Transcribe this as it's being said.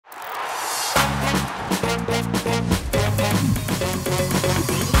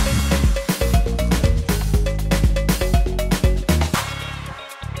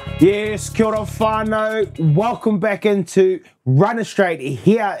Yes, kia ora whānau. Welcome back into Runner Straight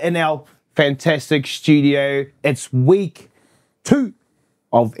here in our fantastic studio. It's week 2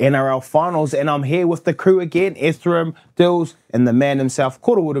 of NRL finals, and I'm here with the crew again, Ethereum, Dills, and the man himself,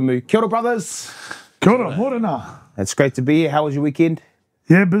 Kora Wuramu. Kia ora, brothers. Kia ora, morena. It's great to be here. How was your weekend?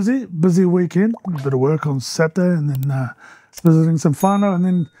 Yeah, busy weekend. A bit of work on Saturday, and then visiting some whānau, and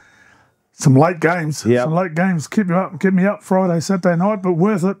then some late games. Yep. Some late games keep me up Friday, Saturday night, but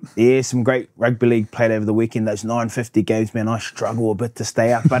worth it. Yeah, some great rugby league played over the weekend. Those 9:50 games, man, I struggle a bit to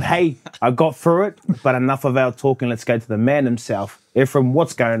stay up. But hey, I got through it. But enough of our talking. Let's go to the man himself. Ephraim,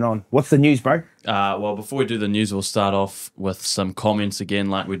 what's going on? What's the news, bro? Well, before we do the news, we'll start off with some comments again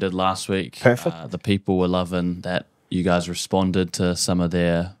like we did last week. Perfect. The people were loving that you guys responded to some of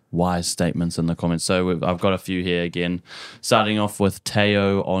their wise statements in the comments. So I've got a few here again. Starting off with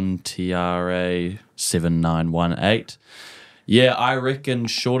Teo on TRA 7918. Yeah, I reckon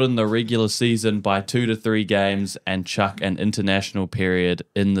shorten the regular season by 2 to 3 games and chuck an international period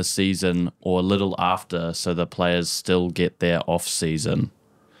in the season or a little after so the players still get their off season.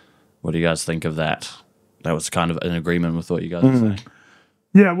 What do you guys think of that? That was kind of in agreement with what you guys were saying.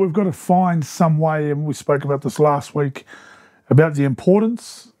 Yeah, we've got to find some way, and we spoke about this last week, about the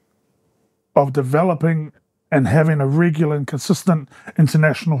importance of developing and having a regular and consistent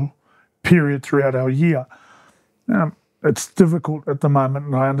international period throughout our year. It's difficult at the moment,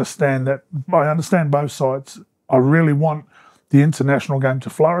 and I understand that. I understand both sides. I really want the international game to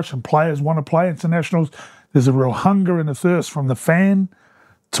flourish, and players want to play internationals. There's a real hunger and a thirst from the fan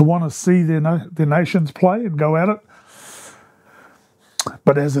to want to see their nations play and go at it.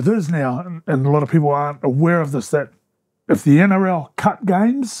 But as it is now, and a lot of people aren't aware of this, that if the NRL cut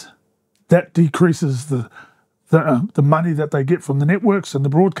games, that decreases the money that they get from the networks and the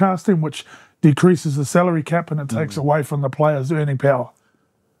broadcasting, which decreases the salary cap, and it takes away from the players' earning power,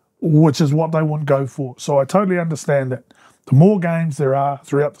 which is what they wouldn't go for. So I totally understand that. The more games there are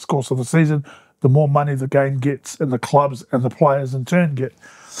throughout the course of the season, the more money the game gets, and the clubs and the players in turn get.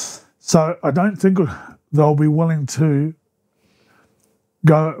 So I don't think they'll be willing to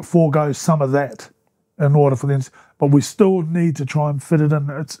forego some of that in order for them. But we still need to try and fit it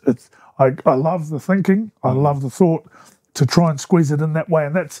in. I love the thinking. I love the thought to try and squeeze it in that way.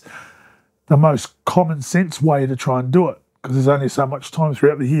 And that's the most common sense way to try and do it, because there's only so much time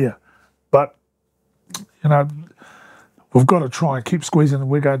throughout the year. But, you know, we've got to try and keep squeezing.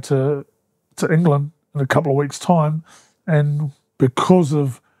 We're going to England in a couple of weeks' time. And because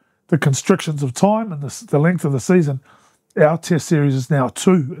of the constrictions of time and the length of the season, our test series is now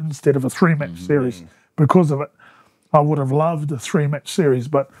 2 instead of a 3-match series. Because of it, I would have loved a 3-match series,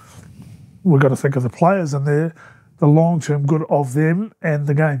 but we've got to think of the players and the long-term good of them and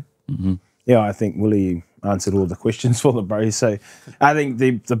the game. Yeah, I think Willie answered all the questions for the bros. So I think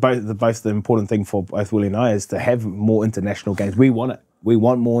the important thing for both Willie and I is to have more international games. We want it. We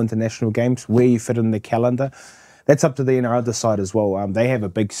want more international games. Where you fit in the calendar, that's up to the NRL to decide as well. They have a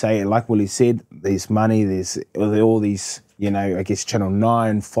big say. Like Willie said, there's money, there's all these, I guess Channel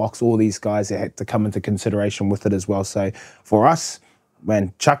 9, Fox, all these guys that had to come into consideration with it as well. So for us,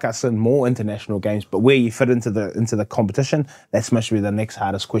 man, chuck us in more international games, but where you fit into the competition, that's must be the next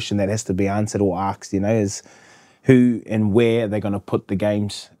hardest question that has to be answered or asked, is who and where they're going to put the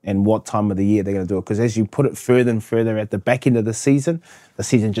games and what time of the year they're going to do it. Because as you put it further and further at the back end of the season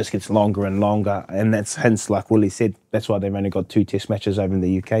just gets longer and longer. And that's hence, like Willie said, that's why they've only got 2 test matches over in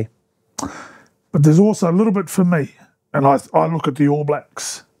the UK. But there's also a little bit for me, and I look at the All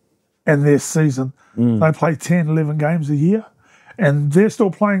Blacks and their season. They play 10, 11 games a year, and they're still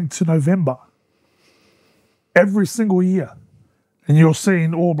playing to November every single year. And you're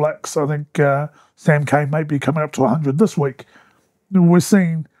seeing All Blacks, I think Sam Kane may be coming up to 100 this week. We're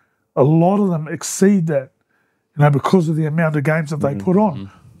seeing a lot of them exceed that, because of the amount of games that they put on.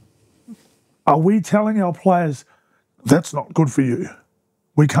 Are we telling our players, that's not good for you?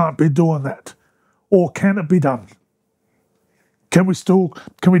 We can't be doing that. Or can it be done? Can we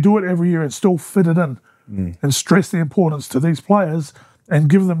do it every year and still fit it in and stress the importance to these players and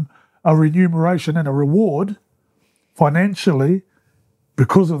give them a remuneration and a reward financially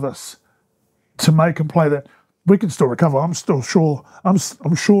because of this to make them play that? We can still recover. I'm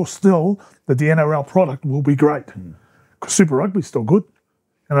sure still that the NRL product will be great because Super Rugby's still good.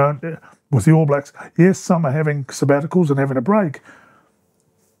 With the All Blacks, yes, some are having sabbaticals and having a break,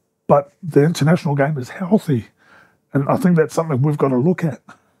 but the international game is healthy. And I think that's something we've got to look at.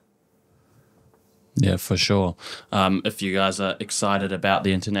 Yeah, for sure. If you guys are excited about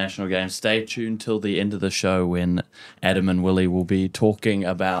the international games, stay tuned till the end of the show when Adam and Willie will be talking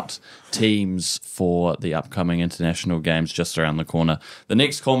about teams for the upcoming international games just around the corner. The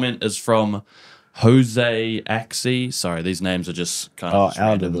next comment is from Jose Axie. Sorry, these names are just kind of just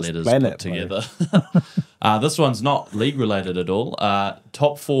random letters put together. This one's not league related at all.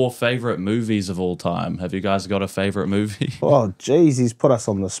 Top 4 favorite movies of all time. Have you guys got a favorite movie? Oh, geez, he's put us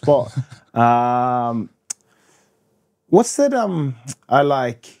on the spot. What's that? I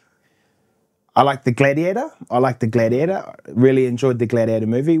like The Gladiator. I like The Gladiator. Really enjoyed The Gladiator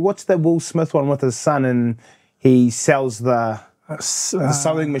movie. What's the Will Smith one with his son and he sells the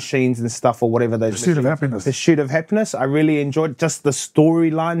sewing machines and stuff or whatever those. Pursuit of Happiness. Pursuit of Happiness. I really enjoyed just the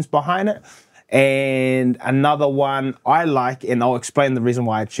storylines behind it. And another one I like, and I'll explain the reason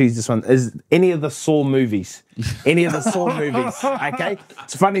why I choose this one, is any of the Saw movies. Any of the Saw movies, okay?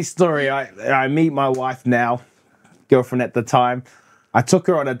 It's a funny story. I meet my wife now, girlfriend at the time. I took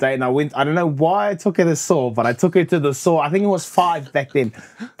her on a date and I don't know why I took her to Saw, but I took her to the Saw. I think it was 5 back then.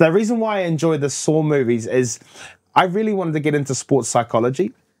 The reason why I enjoy the Saw movies is I really wanted to get into sports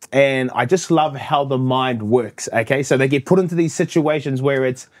psychology. And I just love how the mind works, okay? So they get put into these situations where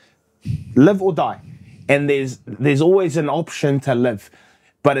it's live or die. And there's always an option to live.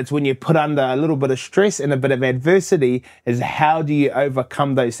 But it's when you put under a little bit of stress and a bit of adversity is how do you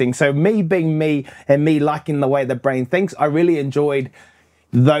overcome those things. So me being me and me liking the way the brain thinks, I really enjoyed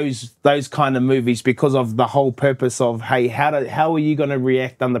those kind of movies because of the whole purpose of, hey, how are you going to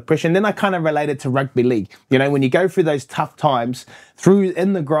react under pressure? And then I kind of related to rugby league. You know, when you go through those tough times, through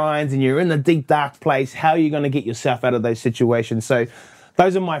in the grinds and you're in a deep, dark place, how are you going to get yourself out of those situations? So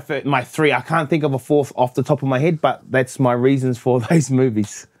those are my 3. I can't think of a 4th off the top of my head, but that's my reasons for those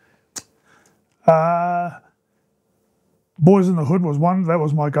movies. Boys in the Hood was one. That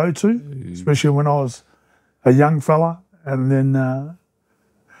was my go-to, especially when I was a young fella. And then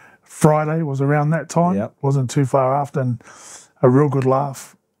Friday was around that time. Yep. Wasn't too far after, and a real good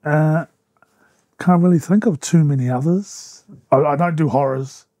laugh. Can't really think of too many others. I don't do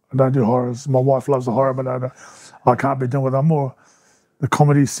horrors. My wife loves the horror, but I can't be done with them. More the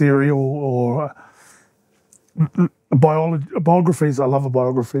comedy serial or biographies. I love a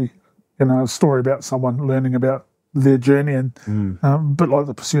biography, you know, a story about someone learning about their journey and a bit like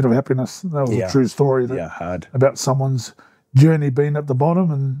The Pursuit of Happiness. That was a true story about someone's journey being at the bottom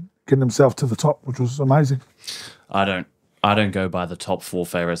and getting himself to the top, which was amazing. I don't go by the top 4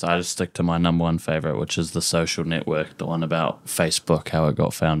 favorites. I just stick to my number 1 favorite, which is The Social Network, the one about Facebook, how it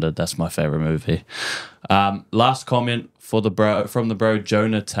got founded. That's my favorite movie. Last comment from the bro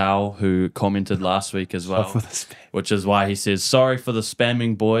Jonah Tao, who commented last week as well, which is why he says, sorry for the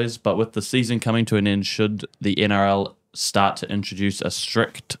spamming, boys, but with the season coming to an end, should the NRL start to introduce a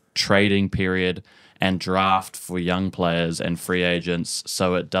strict trading period and draft for young players and free agents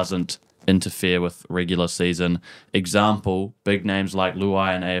so it doesn't interfere with regular season? Example, big names like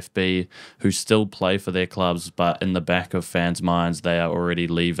Luai and AFB who still play for their clubs, but in the back of fans' minds they are already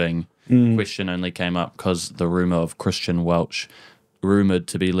leaving. Question only came up because the rumour of Christian Welch rumoured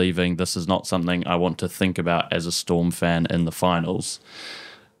to be leaving. This is not something I want to think about as a Storm fan in the finals.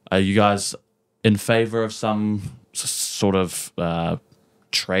 Are you guys in favour of some sort of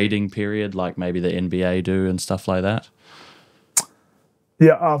trading period like maybe the NBA do and stuff like that?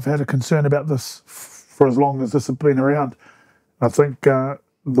 Yeah, I've had a concern about this for as long as this has been around. I think the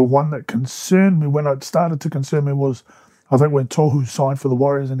one that concerned me, when it started to concern me, was I think when Tohu signed for the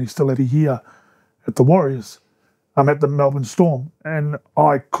Warriors and he still had a year at the Warriors, at the Melbourne Storm, and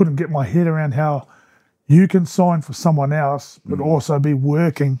I couldn't get my head around how you can sign for someone else but also be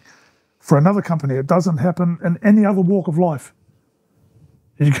working for another company. It doesn't happen in any other walk of life.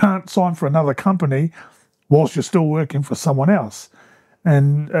 You can't sign for another company whilst you're still working for someone else.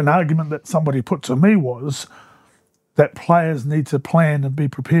 And an argument that somebody put to me was that players need to plan and be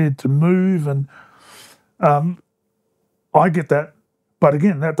prepared to move. And I get that. But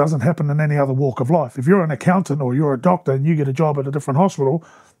again, that doesn't happen in any other walk of life. If you're an accountant or you're a doctor and you get a job at a different hospital,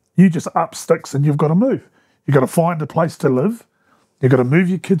 you just up sticks and you've got to move. You've got to find a place to live. You've got to move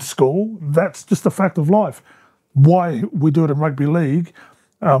your kids to school. That's just a fact of life. Why we do it in rugby league,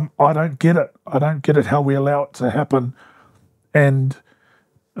 I don't get it. I don't get it how we allow it to happen. And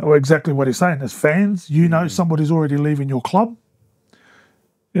exactly what he's saying. As fans, you know somebody's already leaving your club.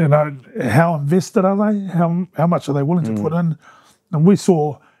 You know, how invested are they? How much are they willing to put in? And we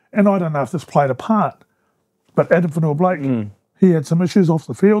saw, and I don't know if this played a part, but Adam Fanua-Blake, he had some issues off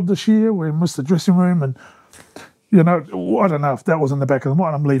the field this year where he missed the dressing room. And, you know, I don't know if that was in the back of the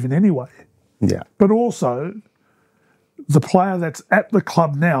mind. I'm leaving anyway. Yeah. But also, the player that's at the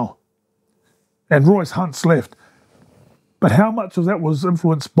club now and Royce Hunt's left. But how much of that was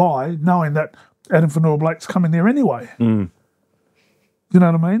influenced by knowing that Adam Fanua-Blake's coming there anyway? You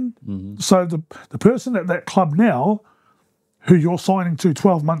know what I mean? So the person at that club now, who you're signing to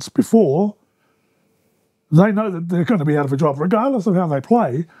 12 months before, they know that they're going to be out of a job. Regardless of how they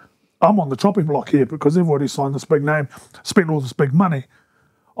play, I'm on the chopping block here because they've already signed this big name, spent all this big money.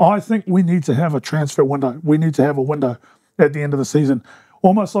 I think we need to have a transfer window. We need to have a window at the end of the season,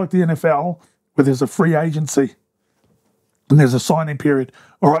 almost like the NFL, where there's a free agency and there's a signing period.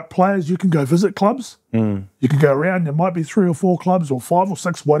 All right, players, you can go visit clubs. You can go around. There might be 3 or 4 clubs or 5 or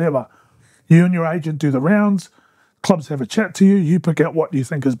 6, whatever. You and your agent do the rounds. Clubs have a chat to you. You pick out what you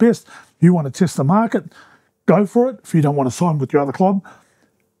think is best. You want to test the market, go for it. If you don't want to sign with your other club.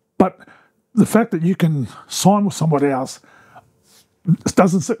 But the fact that you can sign with somebody else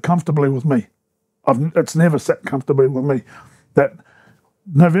doesn't sit comfortably with me. It's never sat comfortably with me that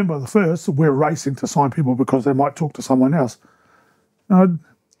November the 1st, we're racing to sign people because they might talk to someone else.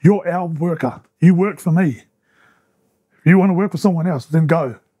 You're our worker. You work for me. If you want to work with someone else, then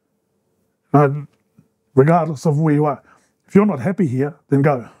go. Regardless of where you are. If you're not happy here, then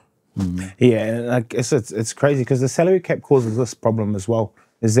go. Yeah, and I guess it's crazy because the salary cap causes this problem as well,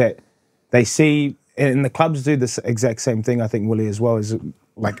 is that they see, and the clubs do this exact same thing, I think, Willie, as well, is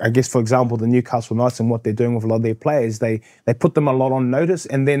like, I guess, for example, the Newcastle Knights and what they're doing with a lot of their players, they put them a lot on notice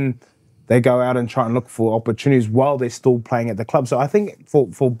and then they go out and try and look for opportunities while they're still playing at the club. So I think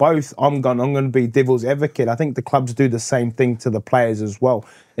for both, I'm going to be devil's advocate. I think the clubs do the same thing to the players as well,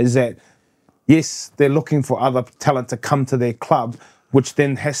 is that, yes, they're looking for other talent to come to their club, which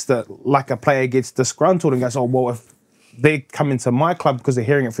then has to, like a player gets disgruntled and goes, oh, well, if they're coming to my club because they're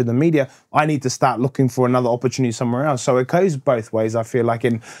hearing it through the media, I need to start looking for another opportunity somewhere else. So it goes both ways, I feel like.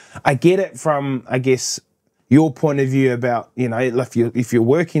 And I get it from, I guess, your point of view about, you know, if you're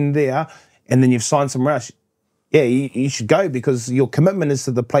working there and then you've signed somewhere else, yeah, you should go because your commitment is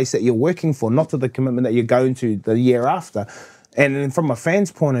to the place that you're working for, not to the commitment that you're going to the year after. And then from a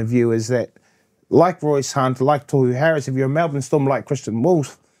fan's point of view is that, like Royce Hunt, like Tohu Harris, if you're a Melbourne Storm, like Christian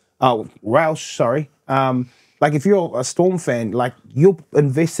Welsh, like if you're a Storm fan, like you're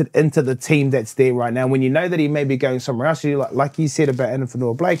invested into the team that's there right now. When you know that he may be going somewhere else, you like you said about Adam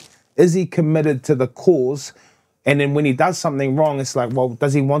Fanua-Blake, is he committed to the cause? And then when he does something wrong, it's like, well,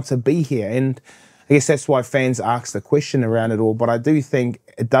 does he want to be here? And I guess that's why fans ask the question around it all. But I do think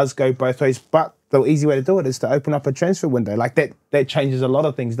it does go both ways. But the easy way to do it is to open up a transfer window. Like that changes a lot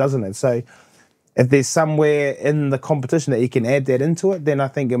of things, doesn't it? So if there's somewhere in the competition that you can add that into it, then I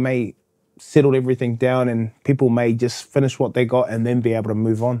think it may settle everything down and people may just finish what they got and then be able to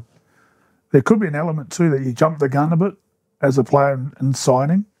move on. There could be an element too that you jump the gun a bit as a player in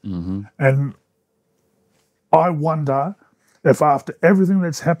signing. And I wonder if after everything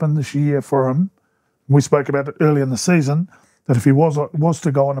that's happened this year for him, we spoke about it early in the season, that if he was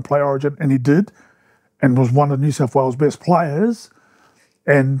to go on a play Origin, and he did, and was one of New South Wales' best players,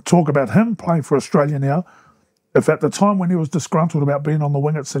 and talk about him playing for Australia now, if at the time when he was disgruntled about being on the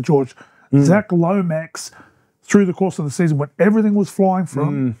wing at St George, Zach Lomax, through the course of the season, when everything was flying for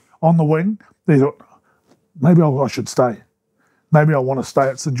him on the wing, they thought, maybe I should stay. Maybe I want to stay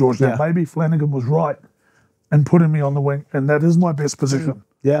at St George now. Maybe Flanagan was right in putting me on the wing, and that is my best position.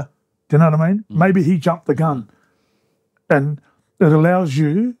 Yeah. Do you know what I mean? Maybe he jumped the gun. And it allows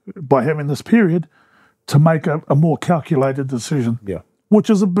you, by having this period, to make a more calculated decision. Yeah. Which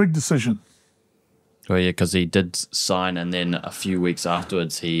is a big decision. Oh, yeah, because he did sign, and then a few weeks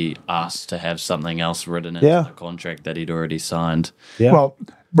afterwards, he asked to have something else written into the contract that he'd already signed. Yeah. Well,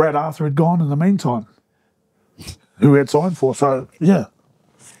 Brad Arthur had gone in the meantime, who he had signed for. So, yeah.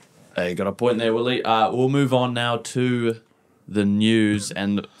 You got a point there, Willie. We'll move on now to the news.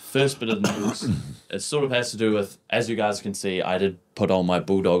 And first bit of news, it sort of has to do with, as you guys can see, I did put on my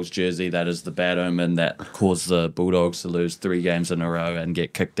Bulldogs jersey. That is the bad omen that caused the Bulldogs to lose 3 games in a row and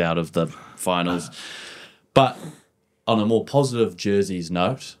get kicked out of the finals. But on a more positive jerseys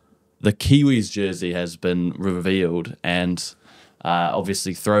note, the Kiwis jersey has been revealed, and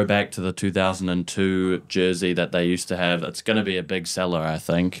obviously throwback to the 2002 jersey that they used to have. It's going to be a big seller, I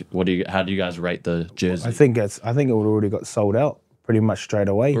think. How do you guys rate the jersey? I think it already got sold out pretty much straight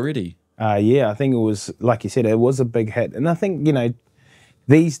away. Already? Yeah, I think it was, like you said, it was a big hit. And I think, you know,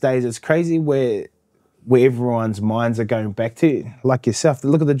 these days it's crazy where everyone's minds are going back to. Like yourself,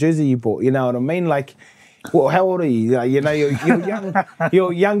 look at the jersey you bought, you know what I mean? Like, well, how old are you? You know, you're young,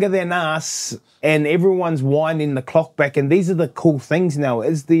 you're younger than us, and everyone's winding the clock back. And these are the cool things now.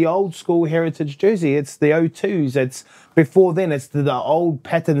 It's the old school heritage jersey. It's the O2s. It's before then. It's the old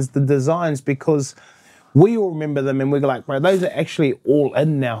patterns, the designs. Because we all remember them and we're like, bro, those are actually all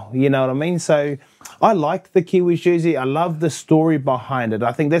in now. You know what I mean? So I like the Kiwis jersey. I love the story behind it.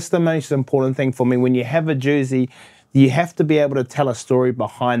 I think that's the most important thing for me. When you have a jersey, you have to be able to tell a story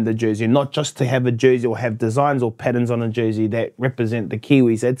behind the jersey, not just to have a jersey or have designs or patterns on a jersey that represent the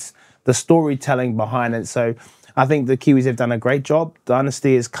Kiwis. It's the storytelling behind it. So I think the Kiwis have done a great job.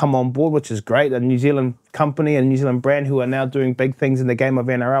 Dynasty has come on board, which is great. A New Zealand company, a New Zealand brand who are now doing big things in the game of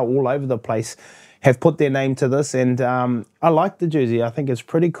NRL all over the place have put their name to this, and I like the jersey. I think it's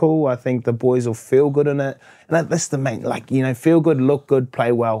pretty cool. I think the boys will feel good in it, and that's the main, feel good, look good,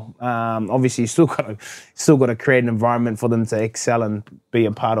 play well. Obviously, you still got to create an environment for them to excel and be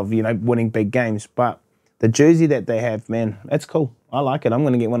a part of, winning big games. But the jersey that they have, man, it's cool. I like it. I'm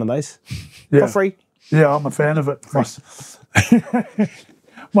going to get one of those for free. Yeah, I'm a fan of it.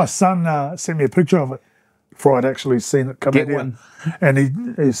 My son sent me a picture of it before I'd actually seen it come in.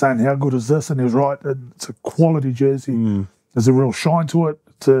 And he's saying, how good is this? And he was right. It's a quality jersey. There's a real shine to it.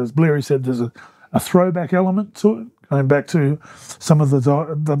 As Blairey said, there's a throwback element to it, going back to some of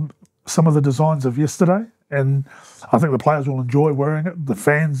the designs of yesterday. And I think the players will enjoy wearing it. The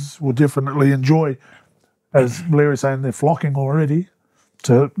fans will definitely enjoy, as Blairey's saying, they're flocking already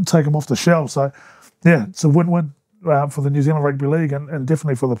to take them off the shelf. So, yeah, it's a win-win for the New Zealand Rugby League and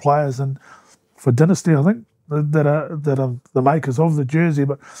definitely for the players and for Dynasty, I think, that are the makers of the jersey.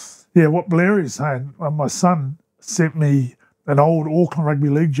 But yeah, what Blairey's saying, my son sent me an old Auckland Rugby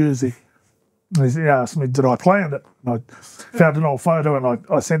League jersey. He asked me, did I play in it? And I found an old photo and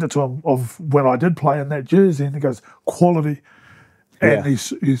I sent it to him of when I did play in that jersey, and he goes, quality. And he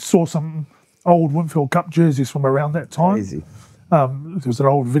saw some old Winfield Cup jerseys from around that time. Crazy. There was an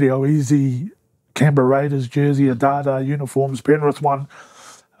old Video Easy Canberra Raiders jersey, a Dada uniforms, Penrith one.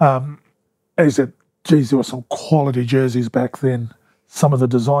 And he said, geez, there were some quality jerseys back then. Some of the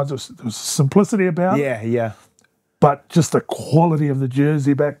designs, there was simplicity about it. Yeah. But just the quality of the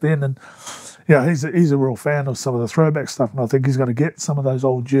jersey back then. And yeah, he's a real fan of some of the throwback stuff, and I think he's going to get some of those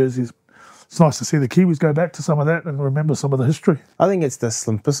old jerseys. It's nice to see the Kiwis go back to some of that and remember some of the history. I think it's the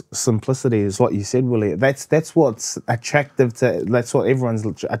simplicity is what you said, Willie. That's what's attractive to, that's what everyone's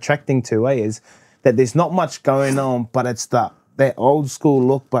attracting to, is that there's not much going on, but it's that old school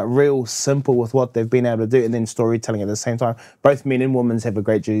look, but real simple with what they've been able to do, and then storytelling at the same time. Both men and women's have a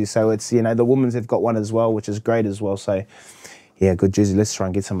great jersey, so it's, the women's have got one as well, which is great as well. So, yeah, good jersey. Let's try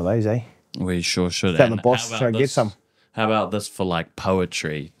and get some of those, eh? We sure should. Tell the boss to try and get some. How about this for like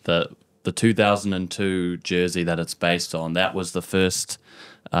poetry? The 2002 jersey that it's based on, that was the first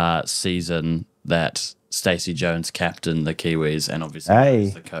season that Stacey Jones captained the Kiwis, and obviously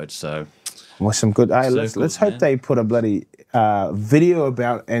was the coach. So, well, some good. Hey, let's hope they put a bloody video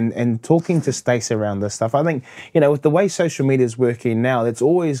about and talking to Stacey around this stuff. I think, with the way social media is working now, it's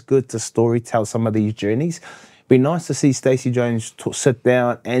always good to storytell some of these journeys. Be nice to see Stacey Jones sit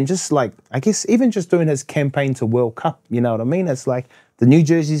down and just even just doing his campaign to World Cup. You know what I mean? It's like the new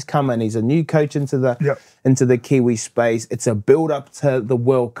jersey's coming. He's a new coach into the Kiwi space. It's a build up to the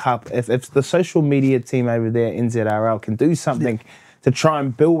World Cup. If the social media team over there, NZRL, can do something to try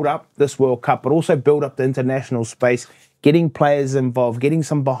and build up this World Cup, but also build up the international space, getting players involved, getting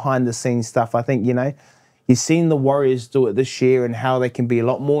some behind the scenes stuff. I think, you've seen the Warriors do it this year and how they can be a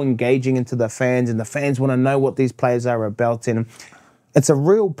lot more engaging into the fans, and the fans want to know what these players are about. And it's a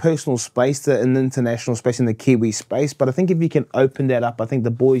real personal space, an international space in the Kiwi space. But I think if you can open that up, I think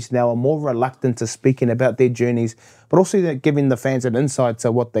the boys now are more reluctant to speaking about their journeys, but also giving the fans an insight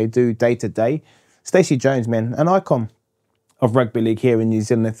to what they do day to day. Stacey Jones, man, an icon of rugby league here in New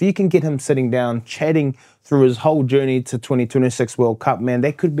Zealand. If you can get him sitting down, chatting through his whole journey to 2026 World Cup, man,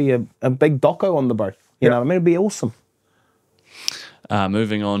 that could be a big doco on the boat. You know what I mean? It'd be awesome.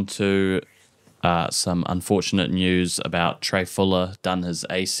 Moving on to some unfortunate news about Trai Fuller, done his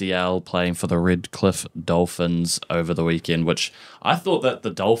ACL playing for the Redcliffe Dolphins over the weekend, which I thought that the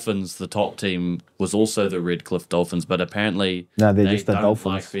Dolphins, the top team, was also the Redcliffe Dolphins, but apparently they're just the don't Dolphins.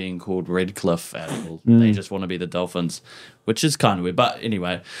 like being called Redcliffe at all. They just want to be the Dolphins, which is kind of weird. But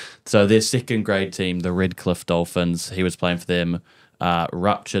anyway, so their second grade team, the Redcliffe Dolphins, he was playing for them,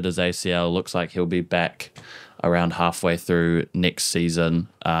 ruptured his ACL. Looks like he'll be back around halfway through next season.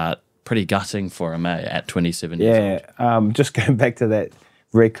 Pretty gutting for him, at 27 years old. Just going back to that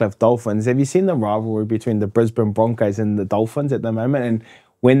Redcliffe Dolphins, have you seen the rivalry between the Brisbane Broncos and the Dolphins at the moment? And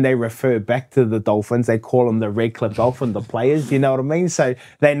when they refer back to the Dolphins, they call them the Redcliffe Dolphins, the players, you know what I mean? So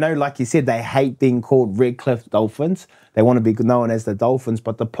they know, like you said, they hate being called Redcliffe Dolphins. They want to be known as the Dolphins,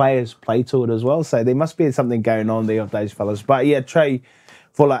 but the players play to it as well. So there must be something going on there with those fellas. But yeah, Trai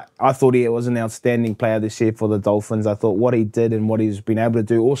I thought he was an outstanding player this year for the Dolphins. I thought what he did and what he's been able to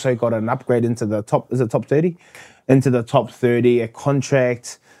do, also got an upgrade into the top, is it top 30? Into the top 30, a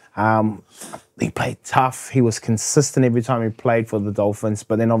contract. He played tough. He was consistent every time he played for the Dolphins,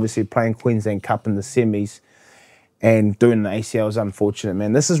 but then obviously playing Queensland Cup in the semis and doing the ACL is unfortunate,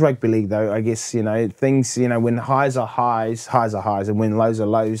 man. This is rugby league, though. I guess, things, when highs are highs, and when lows are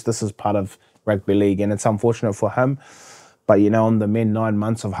lows, this is part of rugby league, and it's unfortunate for him. But, on the men, 9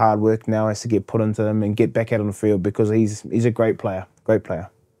 months of hard work now has to get put into him and get back out on the field because he's a great player. Great player.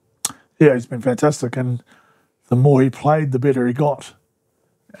 Yeah, he's been fantastic, and the more he played, the better he got.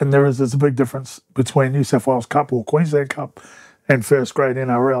 And there's a big difference between New South Wales Cup or Queensland Cup and first grade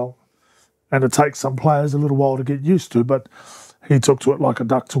NRL. And it takes some players a little while to get used to, but he took to it like a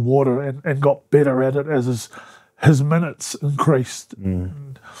duck to water and got better at it as his minutes increased.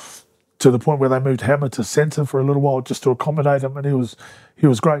 And to the point where they moved Hammer to centre for a little while just to accommodate him, and he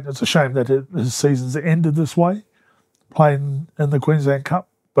was great. It's a shame that his season's ended this way, playing in the Queensland Cup.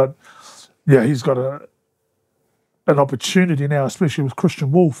 But, yeah, he's got an opportunity now, especially with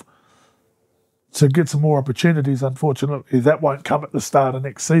Christian Wolf, to get some more opportunities. Unfortunately, that won't come at the start of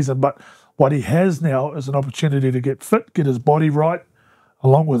next season. But what he has now is an opportunity to get fit, get his body right,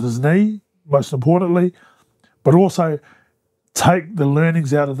 along with his knee, most importantly, but also take the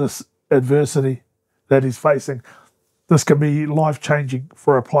learnings out of this adversity that he's facing. This can be life-changing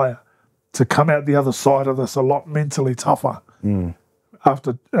for a player to come out the other side of this a lot mentally tougher.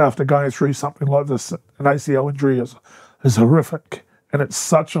 After going through something like this. An ACL injury is horrific, and it's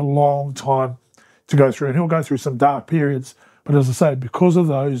such a long time to go through. And he'll go through some dark periods, but as I say, because of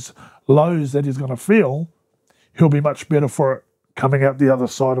those lows that he's going to feel, he'll be much better for it coming out the other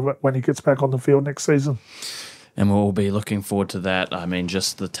side of it when he gets back on the field next season. And we'll be looking forward to that. I mean,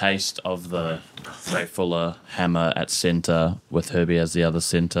 just the taste of the Ray Fuller hammer at centre with Herbie as the other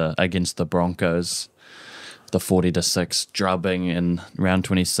centre against the Broncos. The 40-6 drubbing in round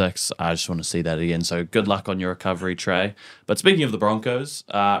 26. I just want to see that again. So good luck on your recovery, Trai. But speaking of the Broncos,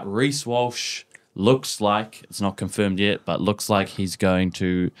 Reece Walsh looks like, it's not confirmed yet, but looks like he's going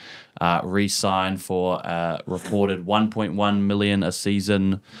to re-sign for a reported $1.1 million a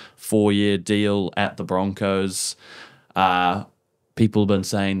season, 4-year deal at the Broncos. People have been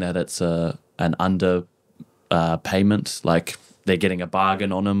saying that it's an under payment, like they're getting a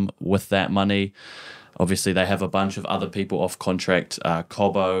bargain on him with that money. Obviously, they have a bunch of other people off contract.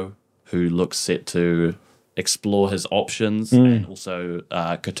 Cobbo, who looks set to explore his options, and also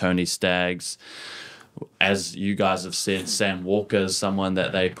Katoni Staggs. As you guys have said, Sam Walker is someone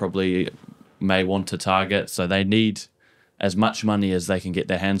that they probably may want to target. So they need as much money as they can get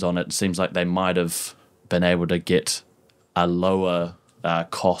their hands on. It seems like they might have been able to get a lower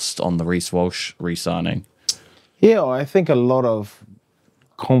cost on the Reece Walsh re-signing. Yeah, I think a lot of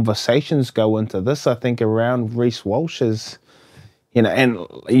conversations go into this. I think around Reece Walsh is, and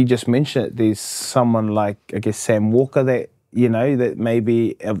you just mentioned it, there's someone like, I guess, Sam Walker that, that may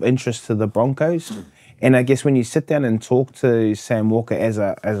be of interest to the Broncos. And I guess when you sit down and talk to Sam Walker as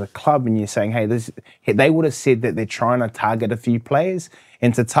a club and you're saying, hey, they would have said that they're trying to target a few players,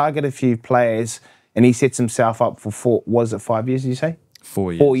 and to target a few players, and he sets himself up for 5 years, did you say?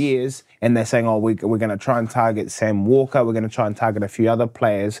 4 years. 4 years, and they're saying, we're going to try and target Sam Walker, we're going to try and target a few other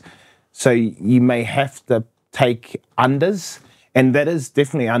players. So you may have to take unders, and that is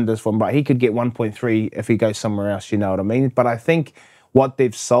definitely unders from, but he could get 1.3 if he goes somewhere else, you know what I mean? But I think what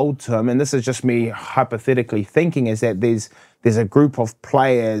they've sold to him, and this is just me hypothetically thinking, is that there's a group of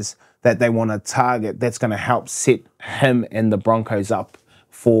players that they want to target that's going to help set him and the Broncos up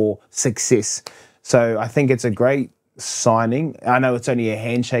for success. So I think it's a great signing. I know it's only a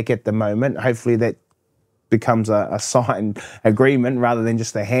handshake at the moment. Hopefully that becomes a signed agreement rather than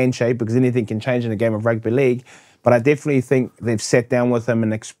just a handshake, because anything can change in a game of rugby league. But I definitely think they've sat down with him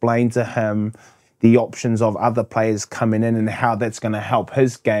and explained to him the options of other players coming in and how that's going to help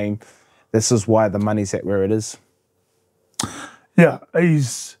his game. This is why the money's at where it is. Yeah,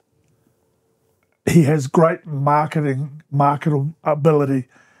 he has great marketable ability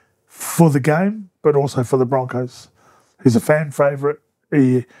for the game, but also for the Broncos. He's a fan favourite.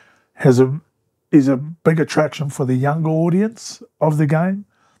 He's a big attraction for the younger audience of the game.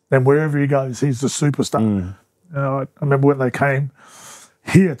 And wherever he goes, he's the superstar. I remember when they came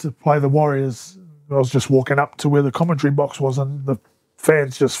here to play the Warriors, I was just walking up to where the commentary box was, and the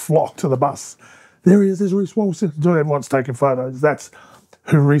fans just flocked to the bus. There he is, there's Reece Walsh. Everyone's taking photos. That's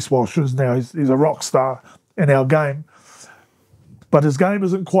who Reece Walsh is now. He's a rock star in our game. But his game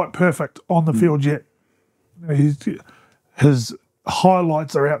isn't quite perfect on the field yet. His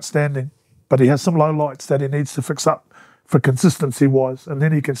highlights are outstanding, but he has some lowlights that he needs to fix up for consistency-wise, and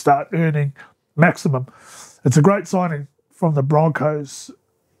then he can start earning maximum. It's a great signing from the Broncos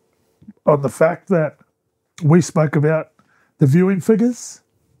on the fact that we spoke about the viewing figures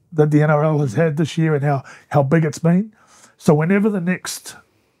that the NRL has had this year and how big it's been. So whenever the next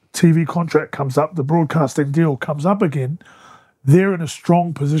TV contract comes up, the broadcasting deal comes up again, they're in a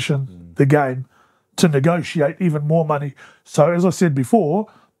strong position, the game, to negotiate even more money. So as I said before,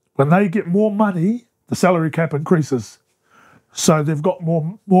 when they get more money, the salary cap increases. So they've got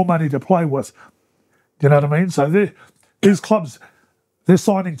more money to play with. You know what I mean? So these clubs, they're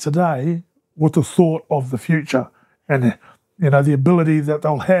signing today with the thought of the future and, you know, the ability that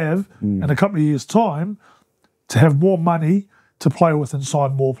they'll have in a couple of years' time to have more money to play with and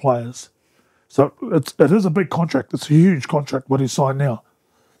sign more players. So it is a big contract. It's a huge contract what he's signed now.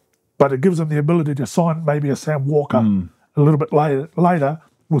 But it gives them the ability to sign maybe a Sam Walker a little bit later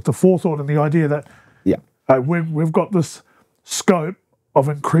with the forethought and the idea that we've got this scope of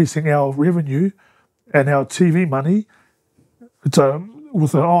increasing our revenue and our TV money. It's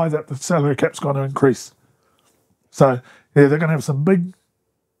with an eye that the salary cap's going to increase. So yeah, they're going to have some big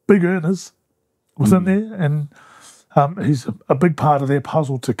earners within there, and he's a big part of their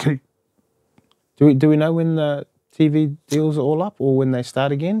puzzle to keep. Do we know when the TV deals are all up or when they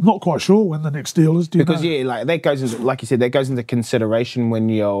start again? Not quite sure when the next deal is. Because yeah, like that goes into, like you said, that goes into consideration when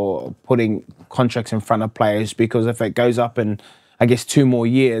you're putting contracts in front of players. Because if it goes up in, I guess, 2 more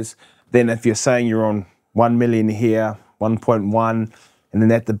years, then if you're saying you're on 1 million here, 1.1, and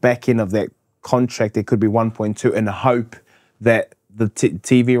then at the back end of that contract there could be 1.2, in the hope that the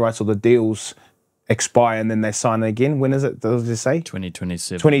TV rights or the deals expire and then they sign again. When is it? Does it say?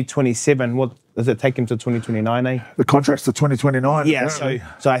 2027. 2027. What does it take him to 2029? Eh? The contract's to 2029. Yeah.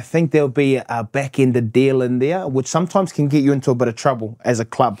 So I think there'll be a back-ended deal in there, which sometimes can get you into a bit of trouble as a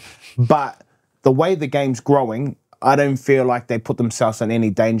club. But the way the game's growing, I don't feel like they put themselves in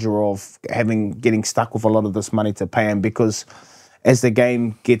any danger of getting stuck with a lot of this money to pay him, because as the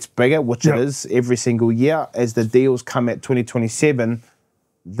game gets bigger, which it is every single year, as the deals come at 2027,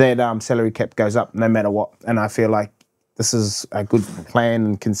 that salary cap goes up no matter what. And I feel like this is a good plan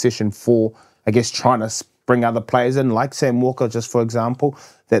and concession for, I guess, trying to bring other players in, like Sam Walker, just for example,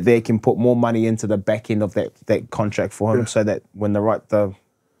 that they can put more money into the back end of that contract for him, so that when the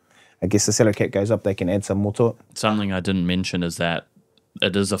salary cap goes up, they can add some more to it. Something I didn't mention is that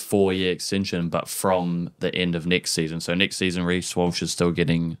it is a 4-year extension, but from the end of next season. So next season, Reece Walsh is still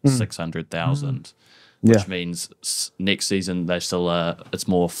getting 600,000, which means next season they still it's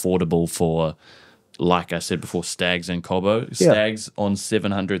more affordable for, like I said before, Stags and Cobbo. Stags on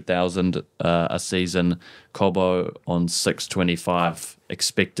 700,000 a season, Cobbo on 625,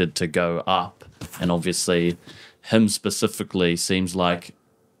 expected to go up, and obviously him specifically seems like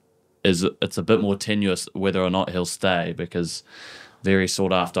it's a bit more tenuous whether or not he'll stay, because very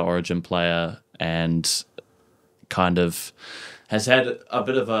sought after Origin player and kind of has had a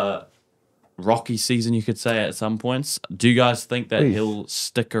bit of a rocky season, you could say, at some points. Do you guys think that he'll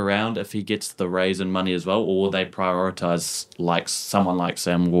stick around if he gets the raise in money as well, or will they prioritise like someone like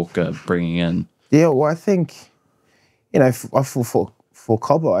Sam Walker bringing in? Yeah, well, I think, for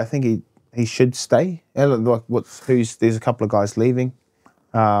Cobbo, I think he should stay. There's a couple of guys leaving.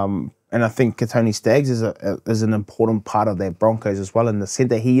 And I think Katoni Staggs is an important part of their Broncos as well in the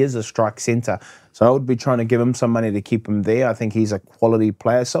centre. He is a strike centre. So I would be trying to give him some money to keep him there. I think he's a quality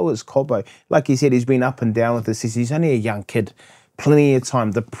player. So is Cobbo. Like he said, he's been up and down with this. He's only a young kid. Plenty of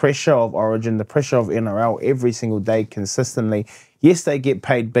time. The pressure of Origin, the pressure of NRL every single day consistently. Yes, they get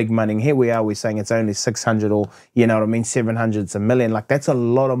paid big money. Here we are, we're saying it's only 600 or, 700, it's $1 million. Like, that's a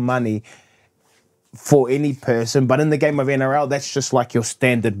lot of money for any person, but in the game of NRL, that's just like your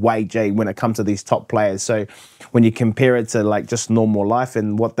standard wage when it comes to these top players. So when you compare it to like just normal life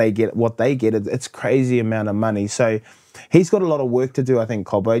and what they get, it's crazy amount of money. So he's got a lot of work to do, I think,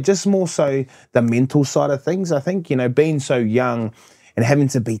 Cobbo. Just more so the mental side of things. I think, being so young and having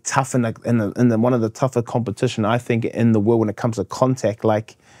to be tough in one of the tougher competition, I think, in the world when it comes to contact,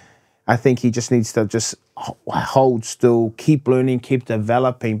 like, I think he just needs to just hold still, keep learning, keep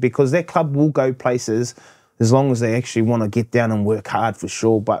developing, because that club will go places as long as they actually want to get down and work hard, for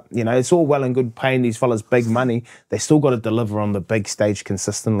sure. But, it's all well and good paying these fellas big money. They still got to deliver on the big stage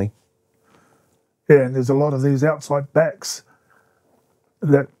consistently. Yeah, and there's a lot of these outside backs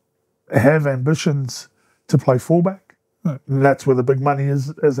that have ambitions to play fullback. And that's where the big money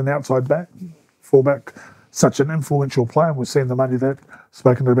is as an outside back. Fullback, such an influential player. And we've seen the money that,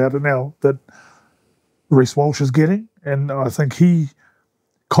 spoken about it now, that Reece Walsh is getting. And I think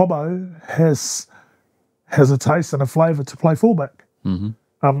Cobbo has a taste and a flavour to play fullback.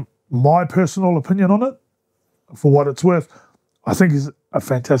 My personal opinion on it, for what it's worth, I think he's a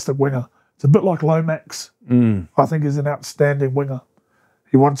fantastic winger. It's a bit like Lomax. I think he's an outstanding winger.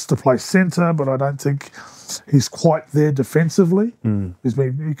 He wants to play centre, but I don't think he's quite there defensively. He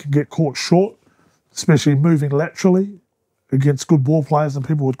can get caught short, especially moving laterally against good ball players and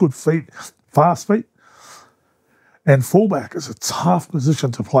people with good feet, fast feet. And fullback is a tough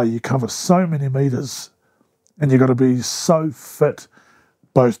position to play. You cover so many metres and you've got to be so fit,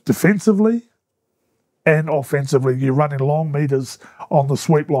 both defensively and offensively. You're running long metres on the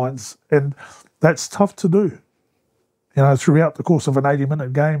sweep lines, and that's tough to do, throughout the course of an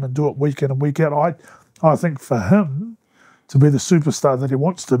 80-minute game, and do it week in and week out. I think for him to be the superstar that he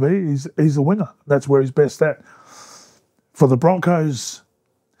wants to be, he's a winger. That's where he's best at. For the Broncos,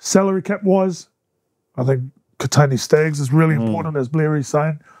 salary cap-wise, I think Katoni Staggs is really important, as Blairy's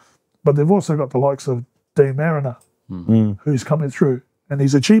saying, but they've also got the likes of Dean Mariner, who's coming through, and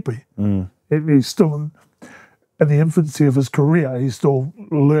he's a cheapie. He's still in the infancy of his career. He's still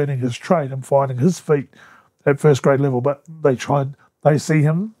learning his trade and finding his feet at first grade level, but they see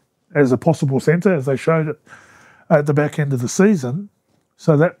him as a possible centre, as they showed it at the back end of the season.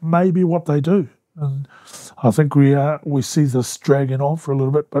 So that may be what they do. And I think we see this dragging on for a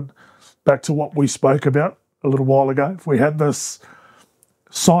little bit, but back to what we spoke about a little while ago, if we had this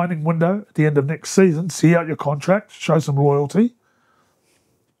signing window at the end of next season, see out your contract, show some loyalty,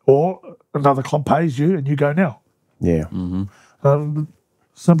 or another club pays you and you go now. Yeah.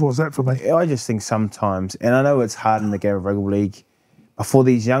 Simple as that for me. I just think sometimes, and I know it's hard in the game of rugby league, but for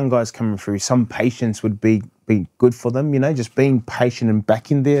these young guys coming through, some patience would be good for them, just being patient and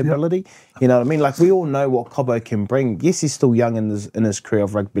backing their ability. You know what I mean? Like, we all know what Cobbo can bring. Yes, he's still young in his career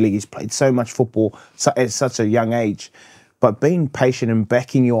of rugby league. He's played so much football at such a young age. But being patient and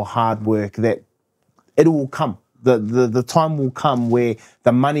backing your hard work, that it will come. The time will come where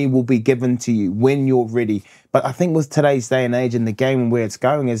the money will be given to you when you're ready. But I think with today's day and age and the game and where it's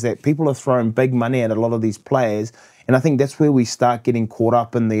going is that people are throwing big money at a lot of these players. And I think that's where we start getting caught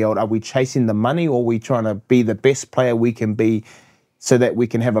up in the old, are we chasing the money, or are we trying to be the best player we can be so that we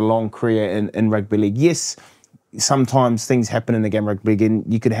can have a long career in rugby league? Yes, sometimes things happen in the game of rugby league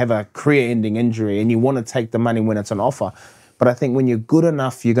and you could have a career-ending injury and you want to take the money when it's an offer. But I think when you're good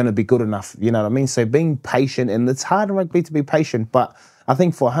enough, you're going to be good enough. You know what I mean? So being patient, and it's hard in rugby to be patient, but I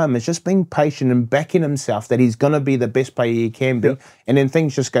think for him, it's just being patient and backing himself that he's going to be the best player he can be. And then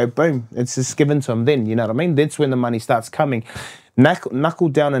things just go boom. It's just given to him then, you know what I mean? That's when the money starts coming. Knuckle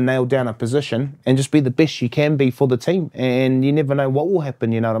down and nail down a position and just be the best you can be for the team. And you never know what will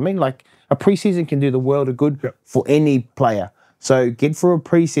happen, you know what I mean? Like, a preseason can do the world of good for any player. So get through a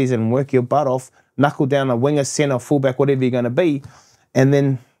preseason, work your butt off, knuckle down a winger, centre, fullback, whatever you're going to be, and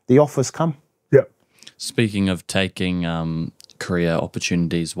then the offers come. Speaking of taking career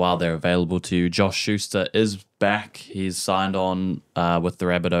opportunities while they're available to you, Josh Schuster is back. He's signed on with the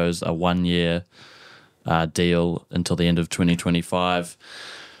Rabbitohs a 1-year deal until the end of 2025.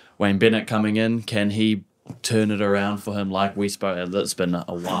 Wayne Bennett coming in, can he turn it around for him? Like we spoke, it's been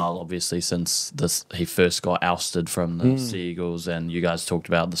a while obviously since he first got ousted from the Seagulls, and you guys talked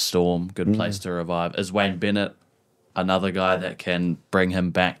about the Storm, good place to revive. Is Wayne Bennett another guy that can bring him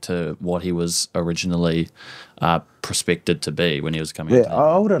back to what he was originally prospected to be when he was coming?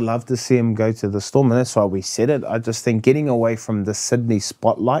 I would have loved to see him go to the Storm, and that's why we said it. I just think getting away from the Sydney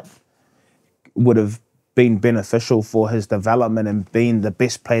spotlight would have been beneficial for his development and being the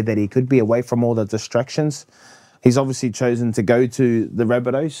best player that he could be, away from all the distractions. He's obviously chosen to go to the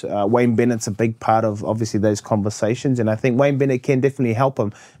Rabbitohs. Wayne Bennett's a big part of obviously those conversations, and I think Wayne Bennett can definitely help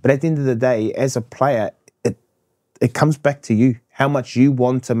him. But at the end of the day, as a player, it comes back to you. How much you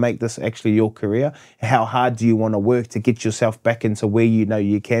want to make this actually your career. How hard do you want to work to get yourself back into where you know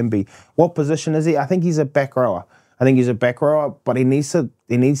you can be. What position is he? I think he's a back rower. But he needs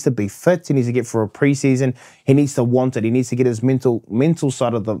to be fit. He needs to get through a preseason. He needs to want it. He needs to get his mental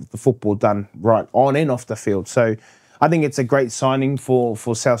side of the football done right on and off the field. So I think it's a great signing for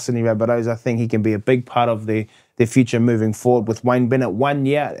South Sydney Rabbitohs. I think he can be a big part of their future moving forward. With Wayne Bennett, 1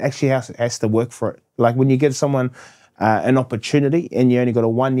 year actually has to work for it. Like, when you give someone an opportunity and you only got a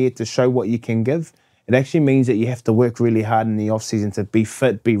 1 year to show what you can give, it actually means that you have to work really hard in the off-season to be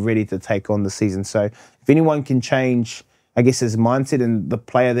fit, be ready to take on the season. So if anyone can change, I guess, his mindset and the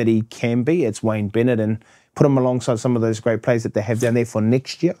player that he can be, it's Wayne Bennett, and put him alongside some of those great players that they have down there for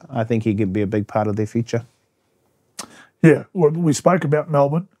next year. I think he could be a big part of their future. Yeah, well, we spoke about